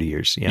 25 and 30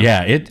 years.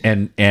 Yeah.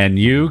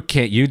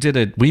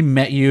 We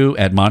met you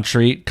at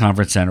Montreat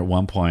Conference Center at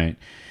one point,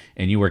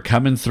 and you were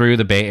coming through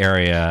the Bay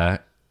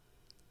Area.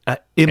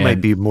 It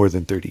might be more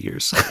than 30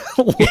 years.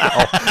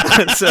 Wow.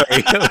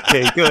 Sorry.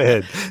 Okay, go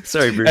ahead.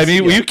 Sorry, Bruce. I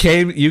mean, you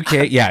came.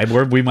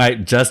 Yeah, we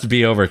might just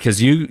be over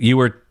because you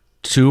were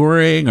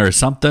touring or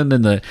something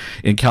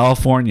in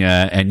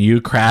California, and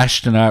you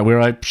crashed, and we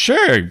were like,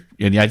 sure.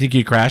 And I think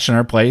you crashed in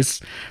our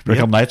place for a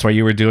couple nights while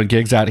you were doing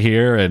gigs out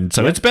here, and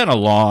so it's been a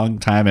long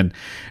time. And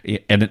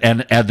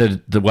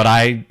what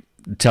I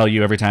tell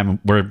you every time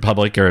we're in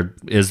public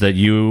is that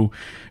you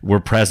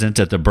were present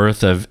at the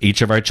birth of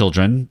each of our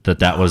children.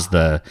 That was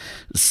the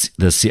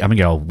I'm gonna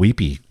get all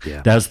weepy.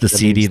 Yeah. That was the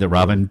CD that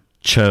Robin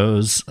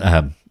chose.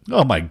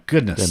 Oh my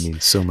goodness, that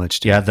means so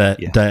much to me.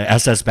 The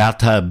SS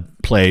Bathtub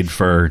played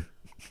for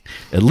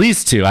at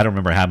least 2. I don't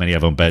remember how many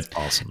of them, but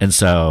awesome. And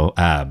so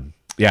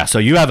so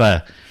you have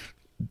a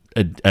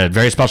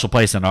very special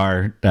place in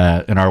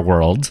our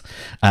world,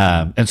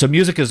 and so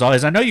music is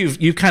always. I know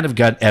you've kind of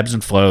got ebbs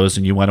and flows,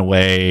 and you went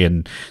away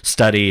and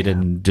studied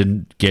and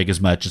didn't gig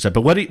as much and stuff.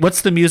 But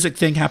what's the music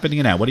thing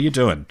happening now? What are you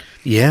doing?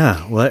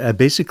 Yeah, well, I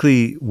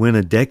basically went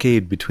a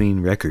decade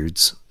between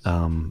records,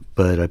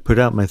 but I put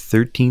out my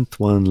 13th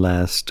one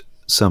last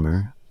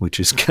summer, which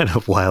is kind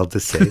of wild to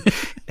say,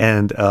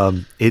 and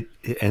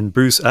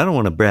Bruce, I don't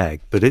want to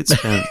brag, but it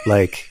spent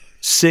like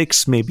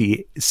 6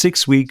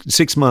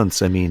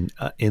 months,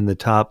 in the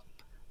top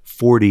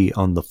 40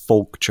 on the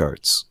folk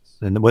charts.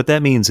 And what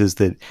that means is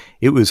that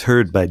it was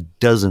heard by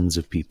dozens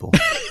of people.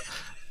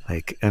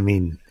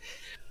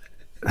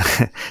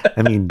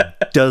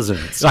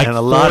 Dozens. Like, and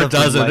a lot of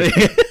dozen. them liked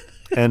it.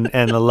 And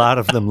a lot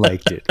of them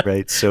liked it,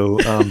 right? So,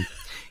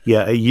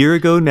 a year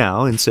ago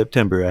now in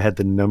September, I had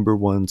the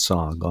 #1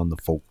 song on the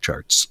folk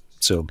charts.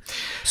 So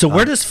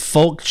where does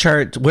folk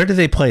chart? Where do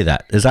they play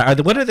that?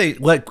 What are they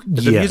like?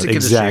 The music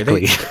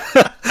exactly.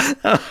 industry.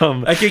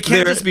 Like it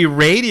can't just be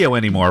radio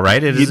anymore,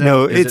 right? It's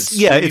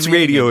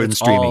radio and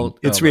streaming.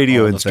 It's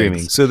radio and streaming.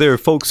 Things. So there are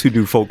folks who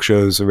do folk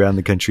shows around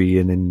the country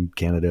and in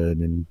Canada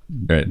and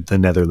in the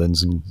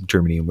Netherlands and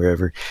Germany and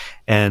wherever,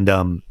 and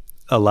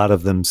a lot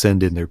of them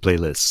send in their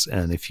playlists,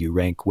 and if you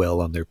rank well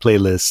on their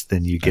playlists,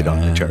 then you get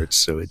on the charts.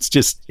 So it's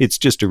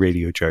just a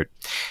radio chart,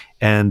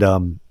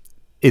 and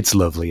it's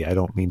lovely. I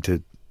don't mean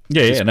to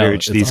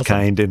disparage these awesome.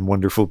 Kind and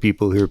wonderful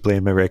people who are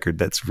playing my record.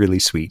 That's really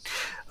sweet,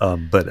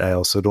 but I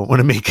also don't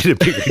want to make it a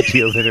bigger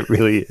deal than it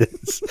really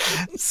is.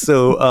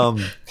 So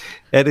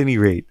at any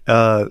rate,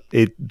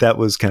 that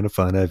was kind of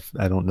fun.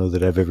 I don't know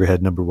that I've ever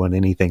had number one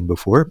anything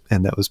before,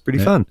 and that was pretty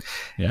fun.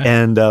 Yeah.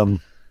 And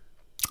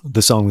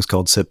the song was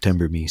called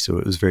September Me, so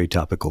it was very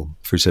topical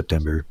for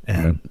September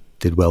and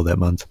did well that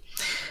month.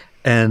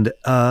 And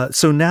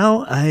so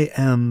now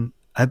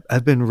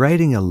I've been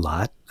writing a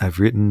lot. I've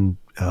written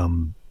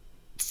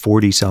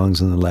 40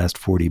 songs in the last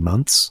 40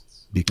 months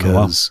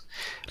because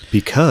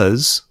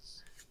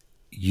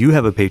you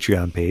have a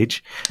Patreon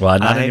page. Well,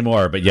 not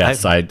anymore, but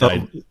yes,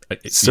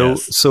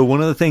 So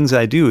one of the things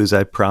I do is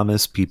I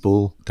promise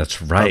people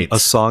that's right a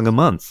song a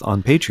month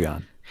on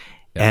Patreon.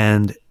 Yeah.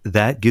 And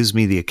that gives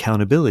me the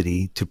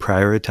accountability to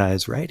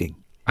prioritize writing.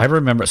 I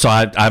remember. So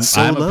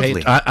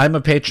I'm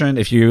a patron.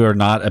 If you are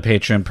not a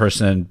patron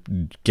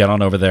person, get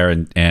on over there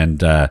and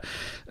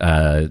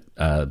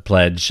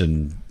pledge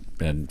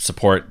and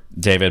support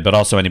David, but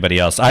also anybody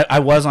else. I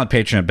was on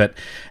Patreon, but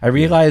I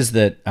realized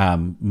that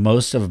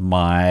most of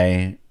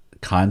my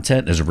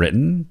content is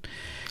written.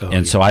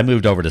 And so I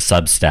moved over to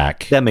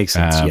Substack. That makes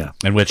sense,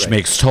 and which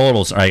makes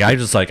total. Like I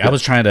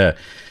was trying to.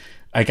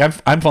 Like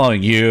I'm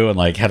following you and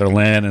like Heather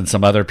Lynn and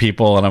some other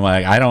people, and I'm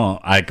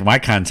like, my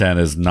content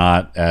is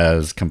not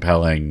as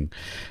compelling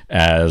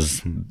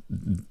as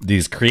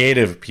these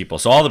creative people.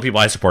 So all the people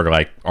I support are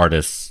like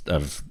artists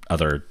of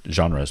other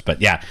genres.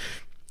 But yeah,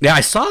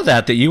 I saw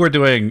that you were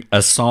doing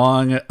a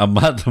song a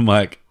month. I'm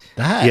like,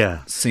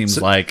 that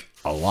seems like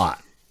a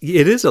lot.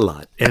 It is a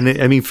lot.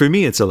 And for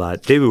me, it's a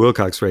lot. David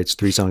Wilcox writes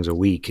 3 songs a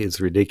week. It's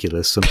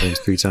ridiculous. Sometimes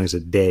 3 songs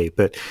a day.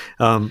 But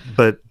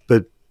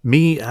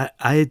me,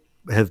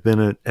 I've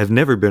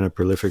never been a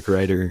prolific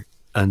writer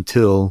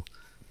until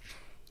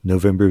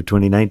November of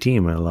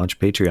 2019 when I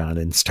launched Patreon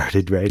and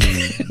started writing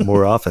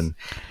more often.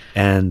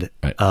 And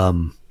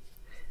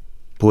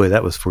boy,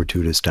 that was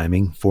fortuitous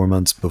timing. 4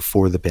 months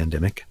before the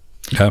pandemic.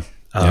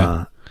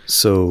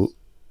 So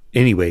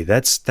anyway,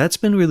 that's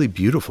been really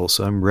beautiful.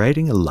 So I'm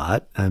writing a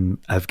lot.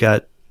 I've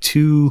got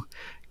 2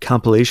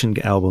 compilation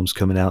albums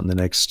coming out in the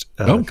next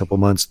couple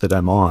months that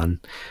I'm on.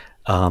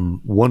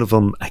 One of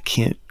them I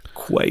can't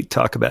quite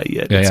talk about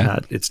yet.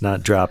 It's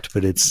not dropped,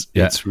 but it's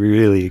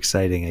really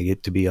exciting. I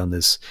get to be on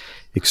this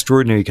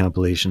extraordinary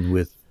compilation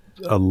with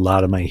a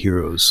lot of my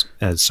heroes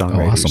as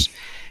songwriters. Oh, awesome.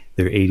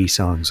 There are 80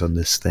 songs on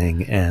this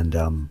thing, and I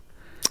want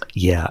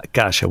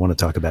to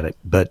talk about it.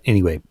 But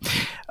anyway,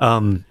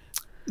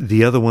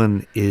 the other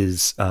one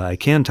is I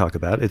can talk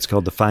about. It's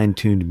called the Fine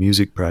Tuned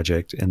Music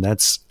Project, and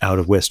that's out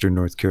of Western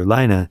North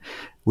Carolina,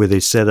 where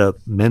they set up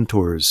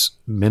mentor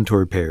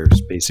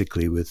pairs,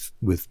 basically with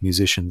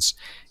musicians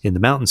in the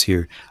mountains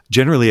here,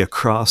 generally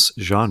across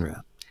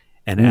genre,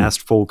 and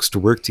asked folks to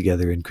work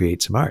together and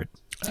create some art.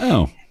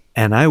 Oh.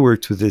 And I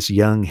worked with this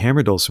young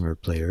hammer dulcimer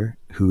player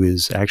who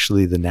is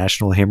actually the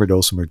national hammer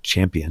dulcimer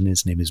champion.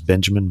 His name is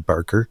Benjamin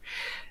Barker.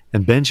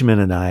 And Benjamin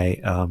and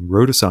I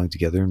wrote a song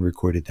together and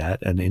recorded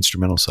that, an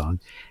instrumental song.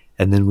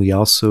 And then we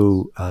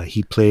also,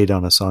 he played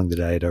on a song that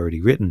I had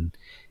already written.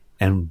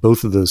 And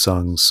both of those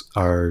songs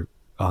are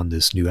on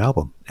this new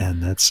album.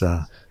 And that's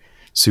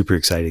super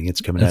exciting.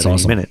 It's coming out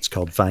any minute. It's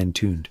called Fine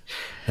Tuned.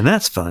 And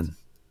that's fun.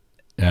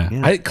 Yeah.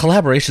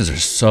 Collaborations are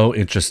so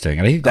interesting.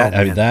 And I think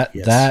that,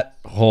 that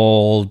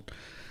whole,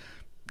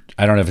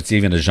 I don't know if it's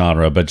even a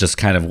genre, but just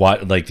kind of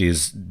what, like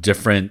these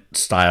different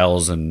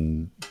styles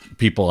and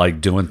people like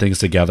doing things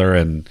together.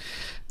 And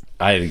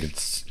I think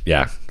it's,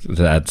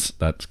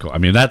 that's cool. I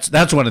mean, that's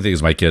one of the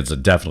things my kids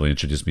have definitely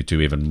introduced me to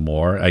even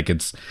more. Like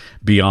it's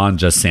beyond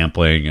just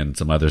sampling and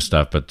some other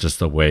stuff, but just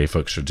the way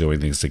folks are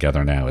doing things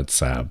together now.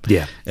 It's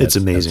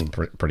amazing.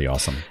 It's pretty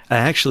awesome. I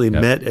actually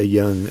met a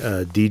young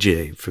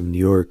DJ from New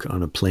York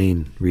on a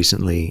plane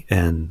recently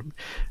and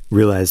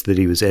realized that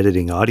he was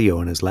editing audio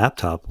on his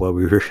laptop while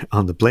we were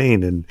on the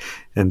plane.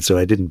 And so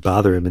I didn't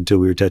bother him until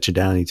we were touching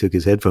down. He took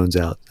his headphones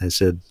out. I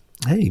said,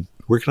 "Hey,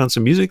 working on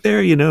some music there,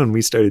 and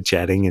we started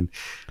chatting and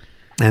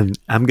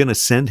I'm going to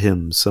send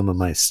him some of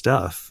my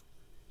stuff.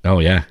 Oh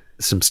yeah.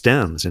 Some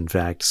stems, in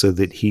fact, so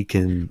that he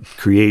can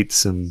create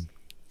some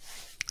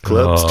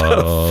club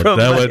stuff from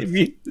my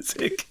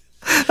music.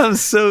 I'm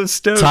so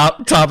stoked.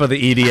 Top of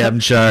the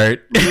EDM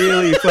chart.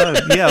 Really fun.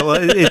 Yeah. Well,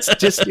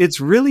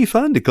 it's really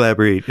fun to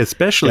collaborate,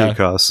 especially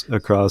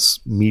across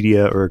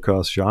media or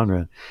across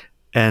genre.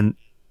 And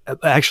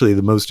actually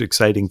the most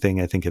exciting thing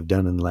I think I've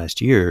done in the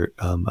last year,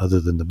 other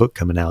than the book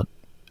coming out,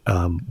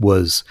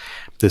 was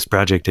this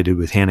project I did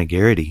with Hannah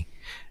Garrity,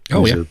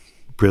 who's a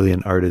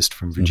brilliant artist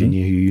from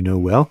Virginia who you know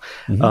well.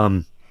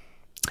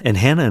 And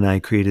Hannah and I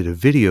created a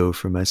video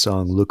for my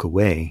song Look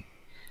Away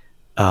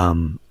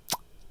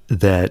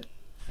that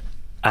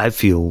I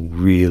feel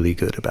really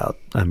good about.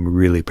 I'm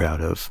really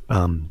proud of.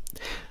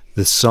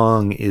 The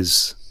song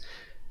is,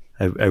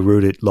 I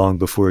wrote it long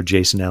before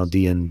Jason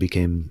Aldean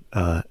became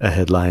a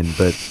headline,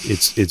 but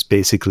it's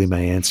basically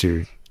my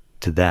answer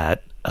to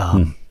that.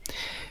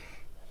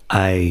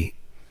 I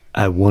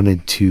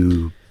wanted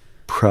to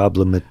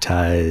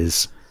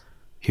problematize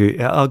here.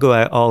 I'll go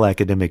all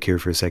academic here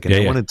for a second.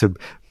 I wanted to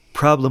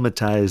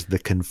problematize the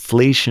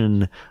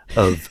conflation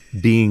of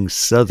being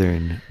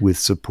Southern with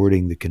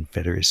supporting the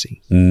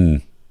Confederacy,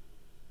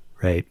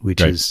 right? Which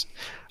is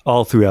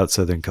all throughout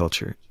Southern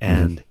culture.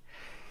 And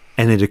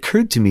it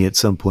occurred to me at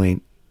some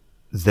point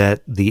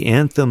that the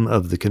anthem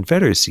of the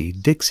Confederacy,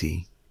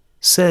 Dixie,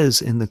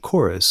 says in the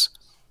chorus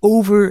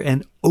over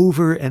and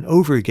over and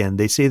over again,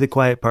 they say the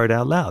quiet part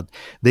out loud.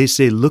 They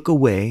say, look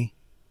away,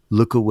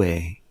 look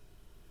away,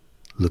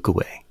 look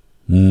away.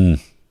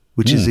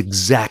 Which is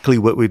exactly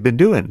what we've been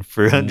doing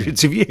for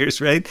hundreds of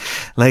years, right?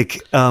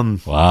 Like,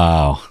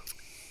 wow.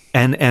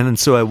 And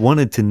so I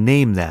wanted to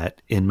name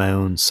that in my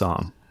own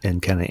song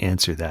and kind of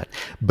answer that.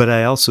 But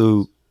I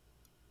also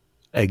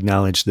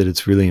acknowledge that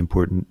it's really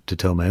important to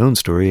tell my own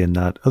story and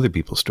not other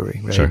people's story,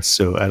 right? Sure.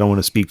 So I don't want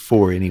to speak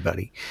for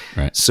anybody.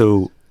 Right.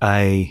 So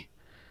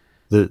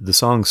the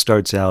song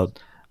starts out,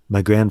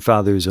 my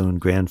grandfather's own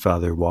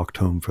grandfather walked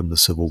home from the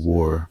Civil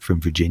War from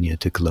Virginia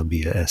to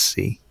Columbia, SC.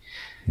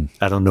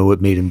 I don't know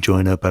what made him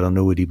join up. I don't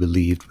know what he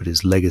believed, but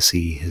his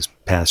legacy has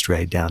passed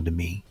right down to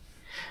me.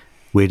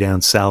 Way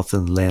down south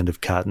in the land of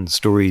cotton,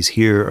 stories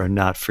here are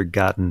not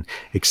forgotten,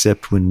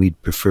 except when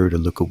we'd prefer to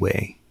look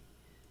away.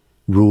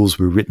 Rules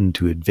were written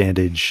to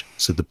advantage,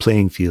 so the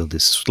playing field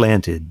is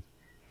slanted,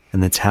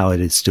 and that's how it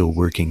is still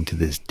working to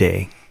this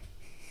day.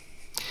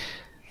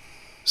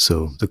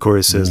 So the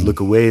chorus says, look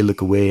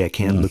away, I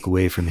can't look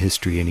away from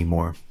history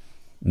anymore.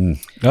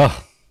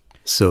 Oh.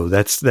 So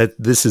this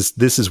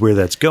is where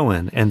that's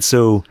going. And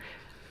so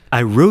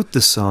I wrote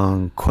the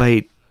song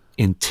quite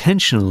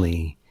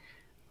intentionally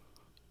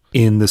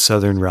in the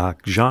Southern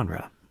rock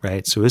genre,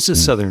 right? So it's a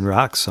Southern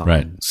rock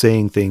song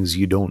saying things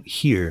you don't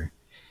hear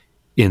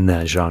in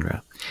that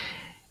genre.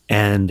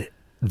 And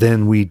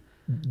then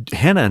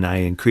Hannah and I,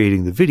 in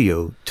creating the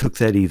video, took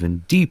that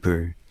even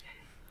deeper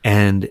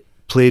and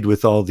played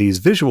with all these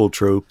visual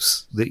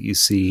tropes that you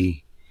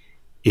see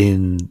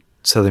in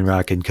Southern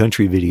rock and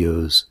country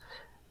videos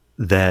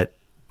that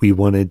we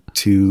wanted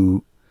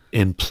to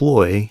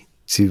employ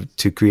to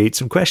create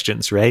some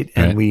questions, right?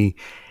 And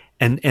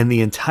and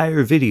the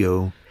entire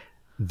video,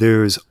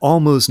 there's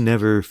almost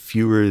never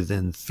fewer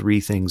than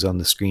 3 things on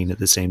the screen at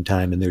the same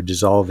time, and they're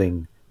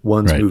dissolving.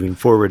 One's moving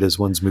forward as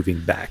one's moving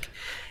back.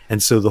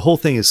 And so the whole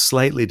thing is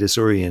slightly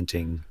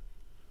disorienting,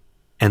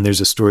 and there's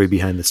a story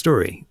behind the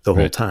story the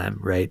whole time,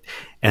 right?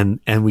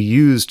 And we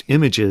used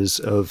images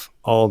of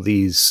all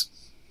these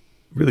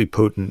really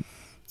potent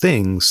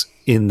things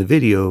in the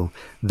video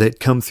that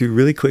come through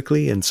really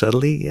quickly and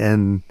subtly,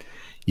 and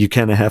you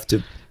kind of have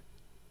to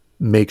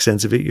make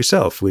sense of it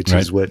yourself, which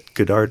is what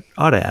good art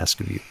ought to ask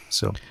of you.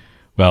 So,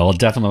 well,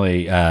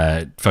 definitely,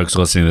 folks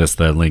listening to this,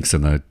 the links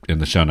in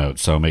the show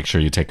notes. So make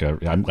sure you take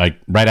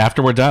right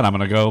after we're done, I'm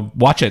going to go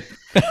watch it.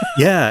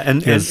 Yeah.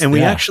 And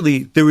we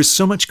actually, there was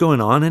so much going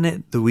on in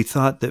it that we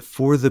thought that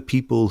for the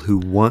people who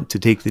want to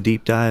take the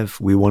deep dive,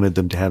 we wanted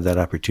them to have that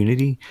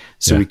opportunity.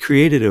 So we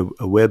created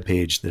a web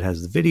page that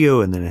has the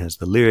video, and then it has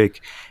the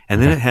lyric,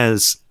 and then it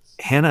has,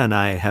 Hannah and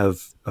I have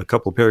a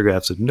couple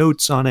paragraphs of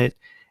notes on it.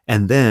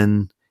 And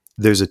then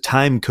there's a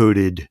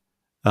time-coded,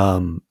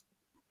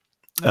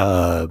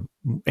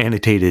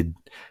 annotated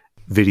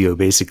video,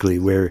 basically,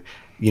 where,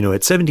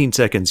 at 17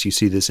 seconds, you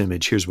see this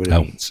image. Here's what it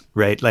means,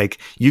 right? Like,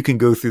 you can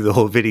go through the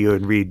whole video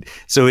and read.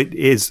 So it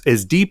is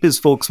as deep as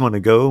folks want to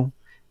go,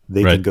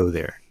 they can go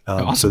there.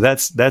 Awesome. So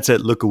that's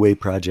at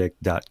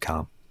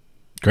lookawayproject.com.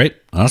 Great.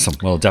 Awesome.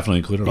 Well, definitely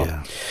include it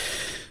all.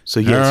 So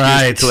here's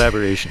the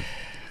collaboration.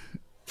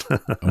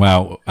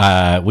 Wow.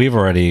 We've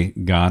already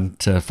gone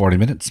to 40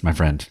 minutes, my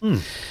friend.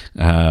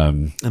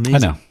 Amazing. I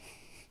know.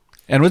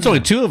 And it's only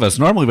 2 of us.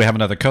 Normally we have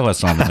another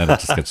co-host on, and then it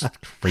just gets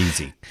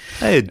crazy.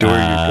 I adore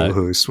your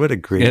co-host. What a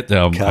great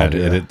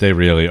they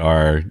really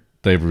are.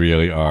 They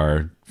really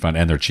are fun,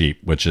 and they're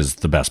cheap, which is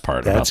the best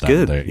part about them.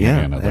 That's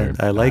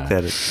good. I like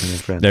that.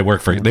 They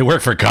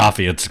work for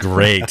coffee. It's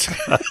great.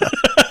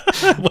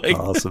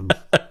 Awesome.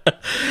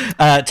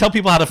 Tell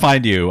people how to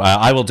find you.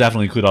 I will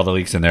definitely include all the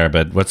links in there,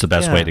 but what's the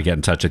best way to get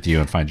in touch with you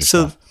and find your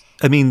stuff?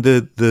 I mean,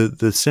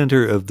 the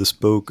center of the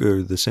spoke,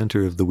 or the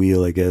center of the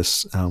wheel, I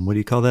guess, what do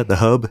you call that? The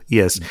hub?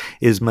 Yes,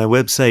 is my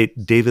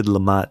website,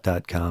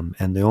 davidlamotte.com.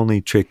 And the only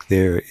trick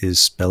there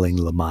is spelling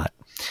Lamotte,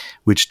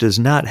 which does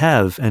not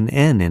have an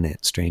N in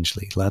it,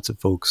 strangely. Lots of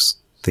folks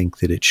think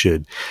that it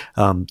should.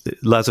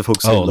 Lots of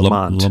folks say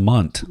Lamotte.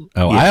 Lamotte.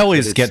 Oh, yeah, I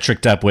always get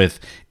tricked up with,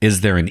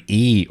 is there an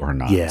E or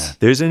not? Yeah,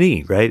 there's an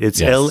E, right?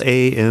 It's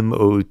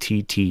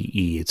Lamotte.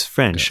 It's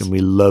French, and we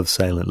love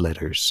silent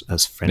letters,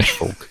 us French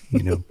folk,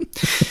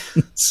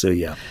 So,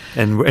 yeah.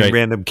 And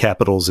random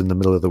capitals in the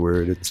middle of the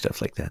word and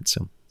stuff like that.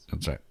 So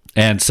that's right.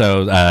 And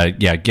so,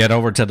 get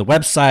over to the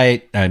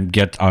website and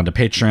get onto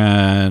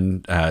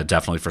Patreon,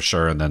 definitely for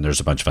sure. And then there's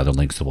a bunch of other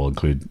links that we'll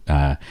include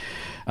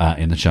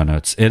in the show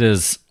notes. It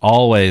is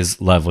always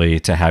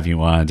lovely to have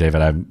you on,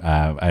 David.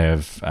 I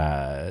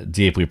have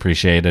deeply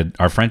appreciated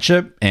our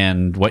friendship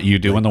and what you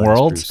do in the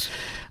world.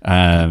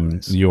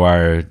 You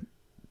are,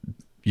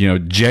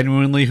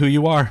 genuinely who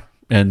you are,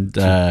 and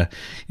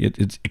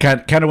it's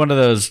kind of one of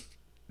those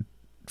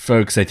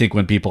folks. I think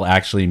when people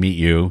actually meet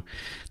you,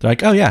 they're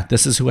like, "Oh yeah,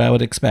 this is who I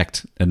would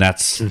expect," and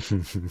that's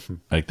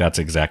that's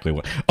exactly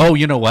what. Oh,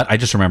 you know what? I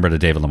just remembered a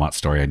David Lamotte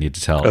story I need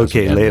to tell.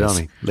 Okay, lay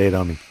it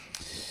on me.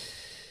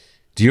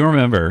 Do you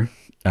remember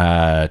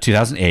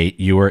 2008?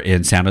 You were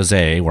in San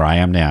Jose, where I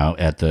am now,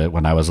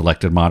 when I was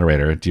elected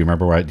moderator. Do you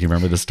remember? Do you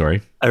remember the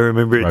story? I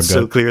remember it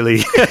so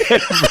clearly.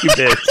 Every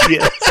bit,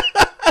 yes.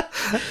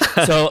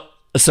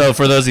 So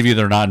for those of you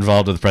that are not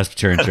involved with the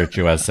Presbyterian Church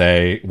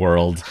USA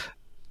world.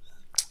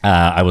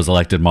 I was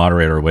elected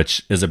moderator,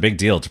 which is a big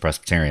deal to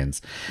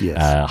Presbyterians.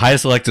 Yes.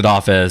 Highest elected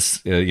office,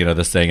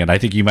 this thing. And I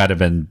think you might have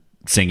been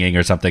singing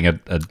or something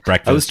at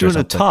breakfast. I was doing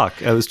a talk.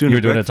 You were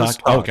doing a talk?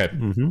 Oh, okay.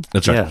 Mm-hmm.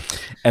 That's right. Yeah.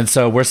 And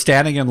so we're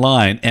standing in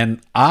line, and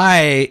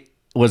I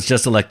was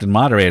just elected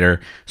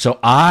moderator. So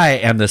I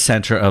am the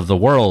center of the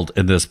world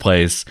in this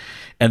place.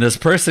 And this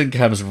person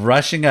comes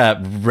rushing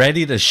up,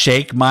 ready to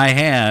shake my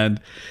hand.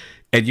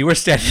 And you were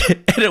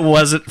standing, and it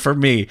wasn't for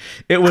me.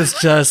 It was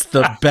just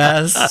the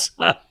best.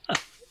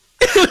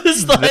 It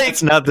was like,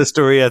 that's not the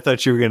story I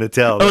thought you were going to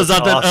tell. Oh, is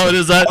that awesome. It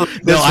is that?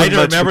 No, I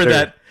remember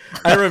that.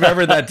 I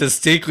remember that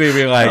distinctly.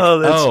 Being like,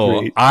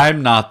 "Oh,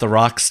 I'm not the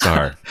rock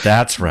star."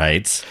 That's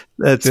right.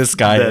 This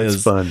guy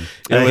is fun.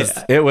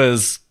 It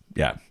was.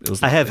 Yeah, it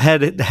was. I have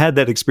had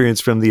that experience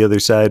from the other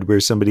side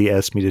where somebody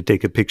asked me to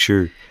take a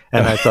picture,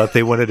 and I thought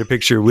they wanted a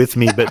picture with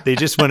me, but they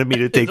just wanted me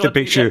to take the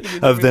picture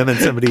of them and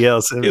somebody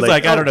else. And it's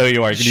like, I don't know who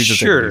you are. Can you just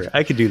sure,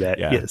 I could do that.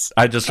 Yeah. Yes,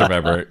 I just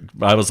remember.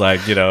 I was like,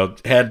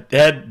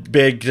 head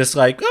big, just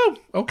like, oh,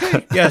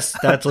 okay, yes,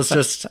 let's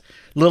just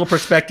little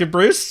perspective,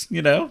 Bruce.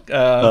 But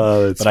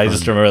I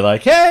just remember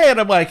like, hey, and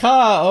I'm like,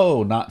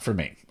 oh, not for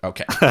me.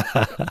 Okay.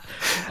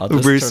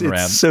 Bruce,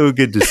 it's so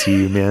good to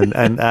see you, man.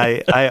 And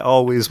I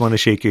always want to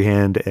shake your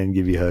hand and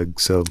give you a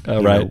hug. So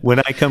when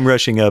I come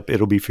rushing up,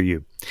 it'll be for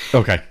you.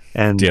 Okay.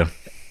 And deal.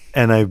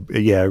 And I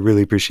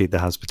really appreciate the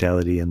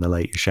hospitality and the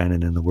light you're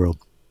shining in the world.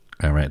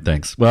 All right.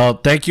 Thanks. Well,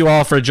 thank you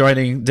all for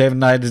joining David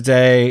and I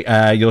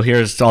today. You'll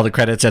hear all the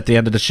credits at the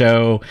end of the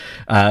show.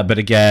 But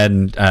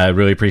again,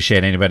 really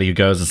appreciate anybody who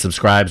goes and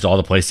subscribes to all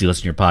the places you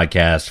listen to your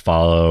podcast,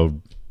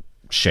 follow,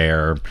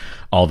 share,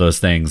 all those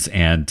things.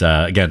 And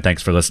again,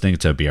 thanks for listening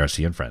to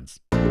BRC and Friends.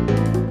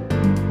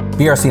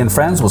 BRC and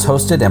Friends was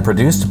hosted and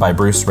produced by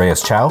Bruce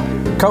Reyes-Chow.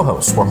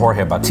 Co-hosts were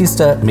Jorge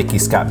Bautista, Mickey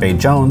Scott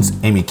Bay-Jones,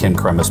 Amy Kim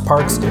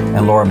Caramis-Parks,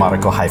 and Laura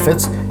Monaco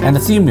Heifetz, and the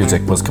theme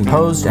music was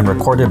composed and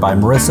recorded by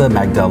Marissa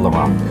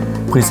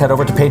Magdal-Laurent. Please head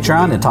over to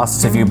Patreon and toss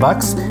us a few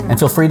bucks, and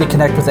feel free to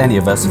connect with any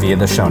of us via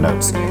the show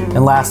notes.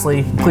 And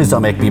lastly, please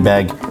don't make me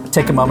beg.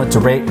 Take a moment to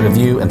rate,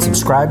 review, and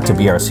subscribe to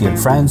BRC and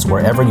Friends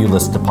wherever you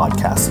listen to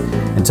podcasts.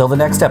 Until the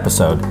next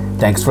episode,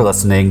 thanks for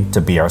listening to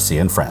BRC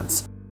and Friends.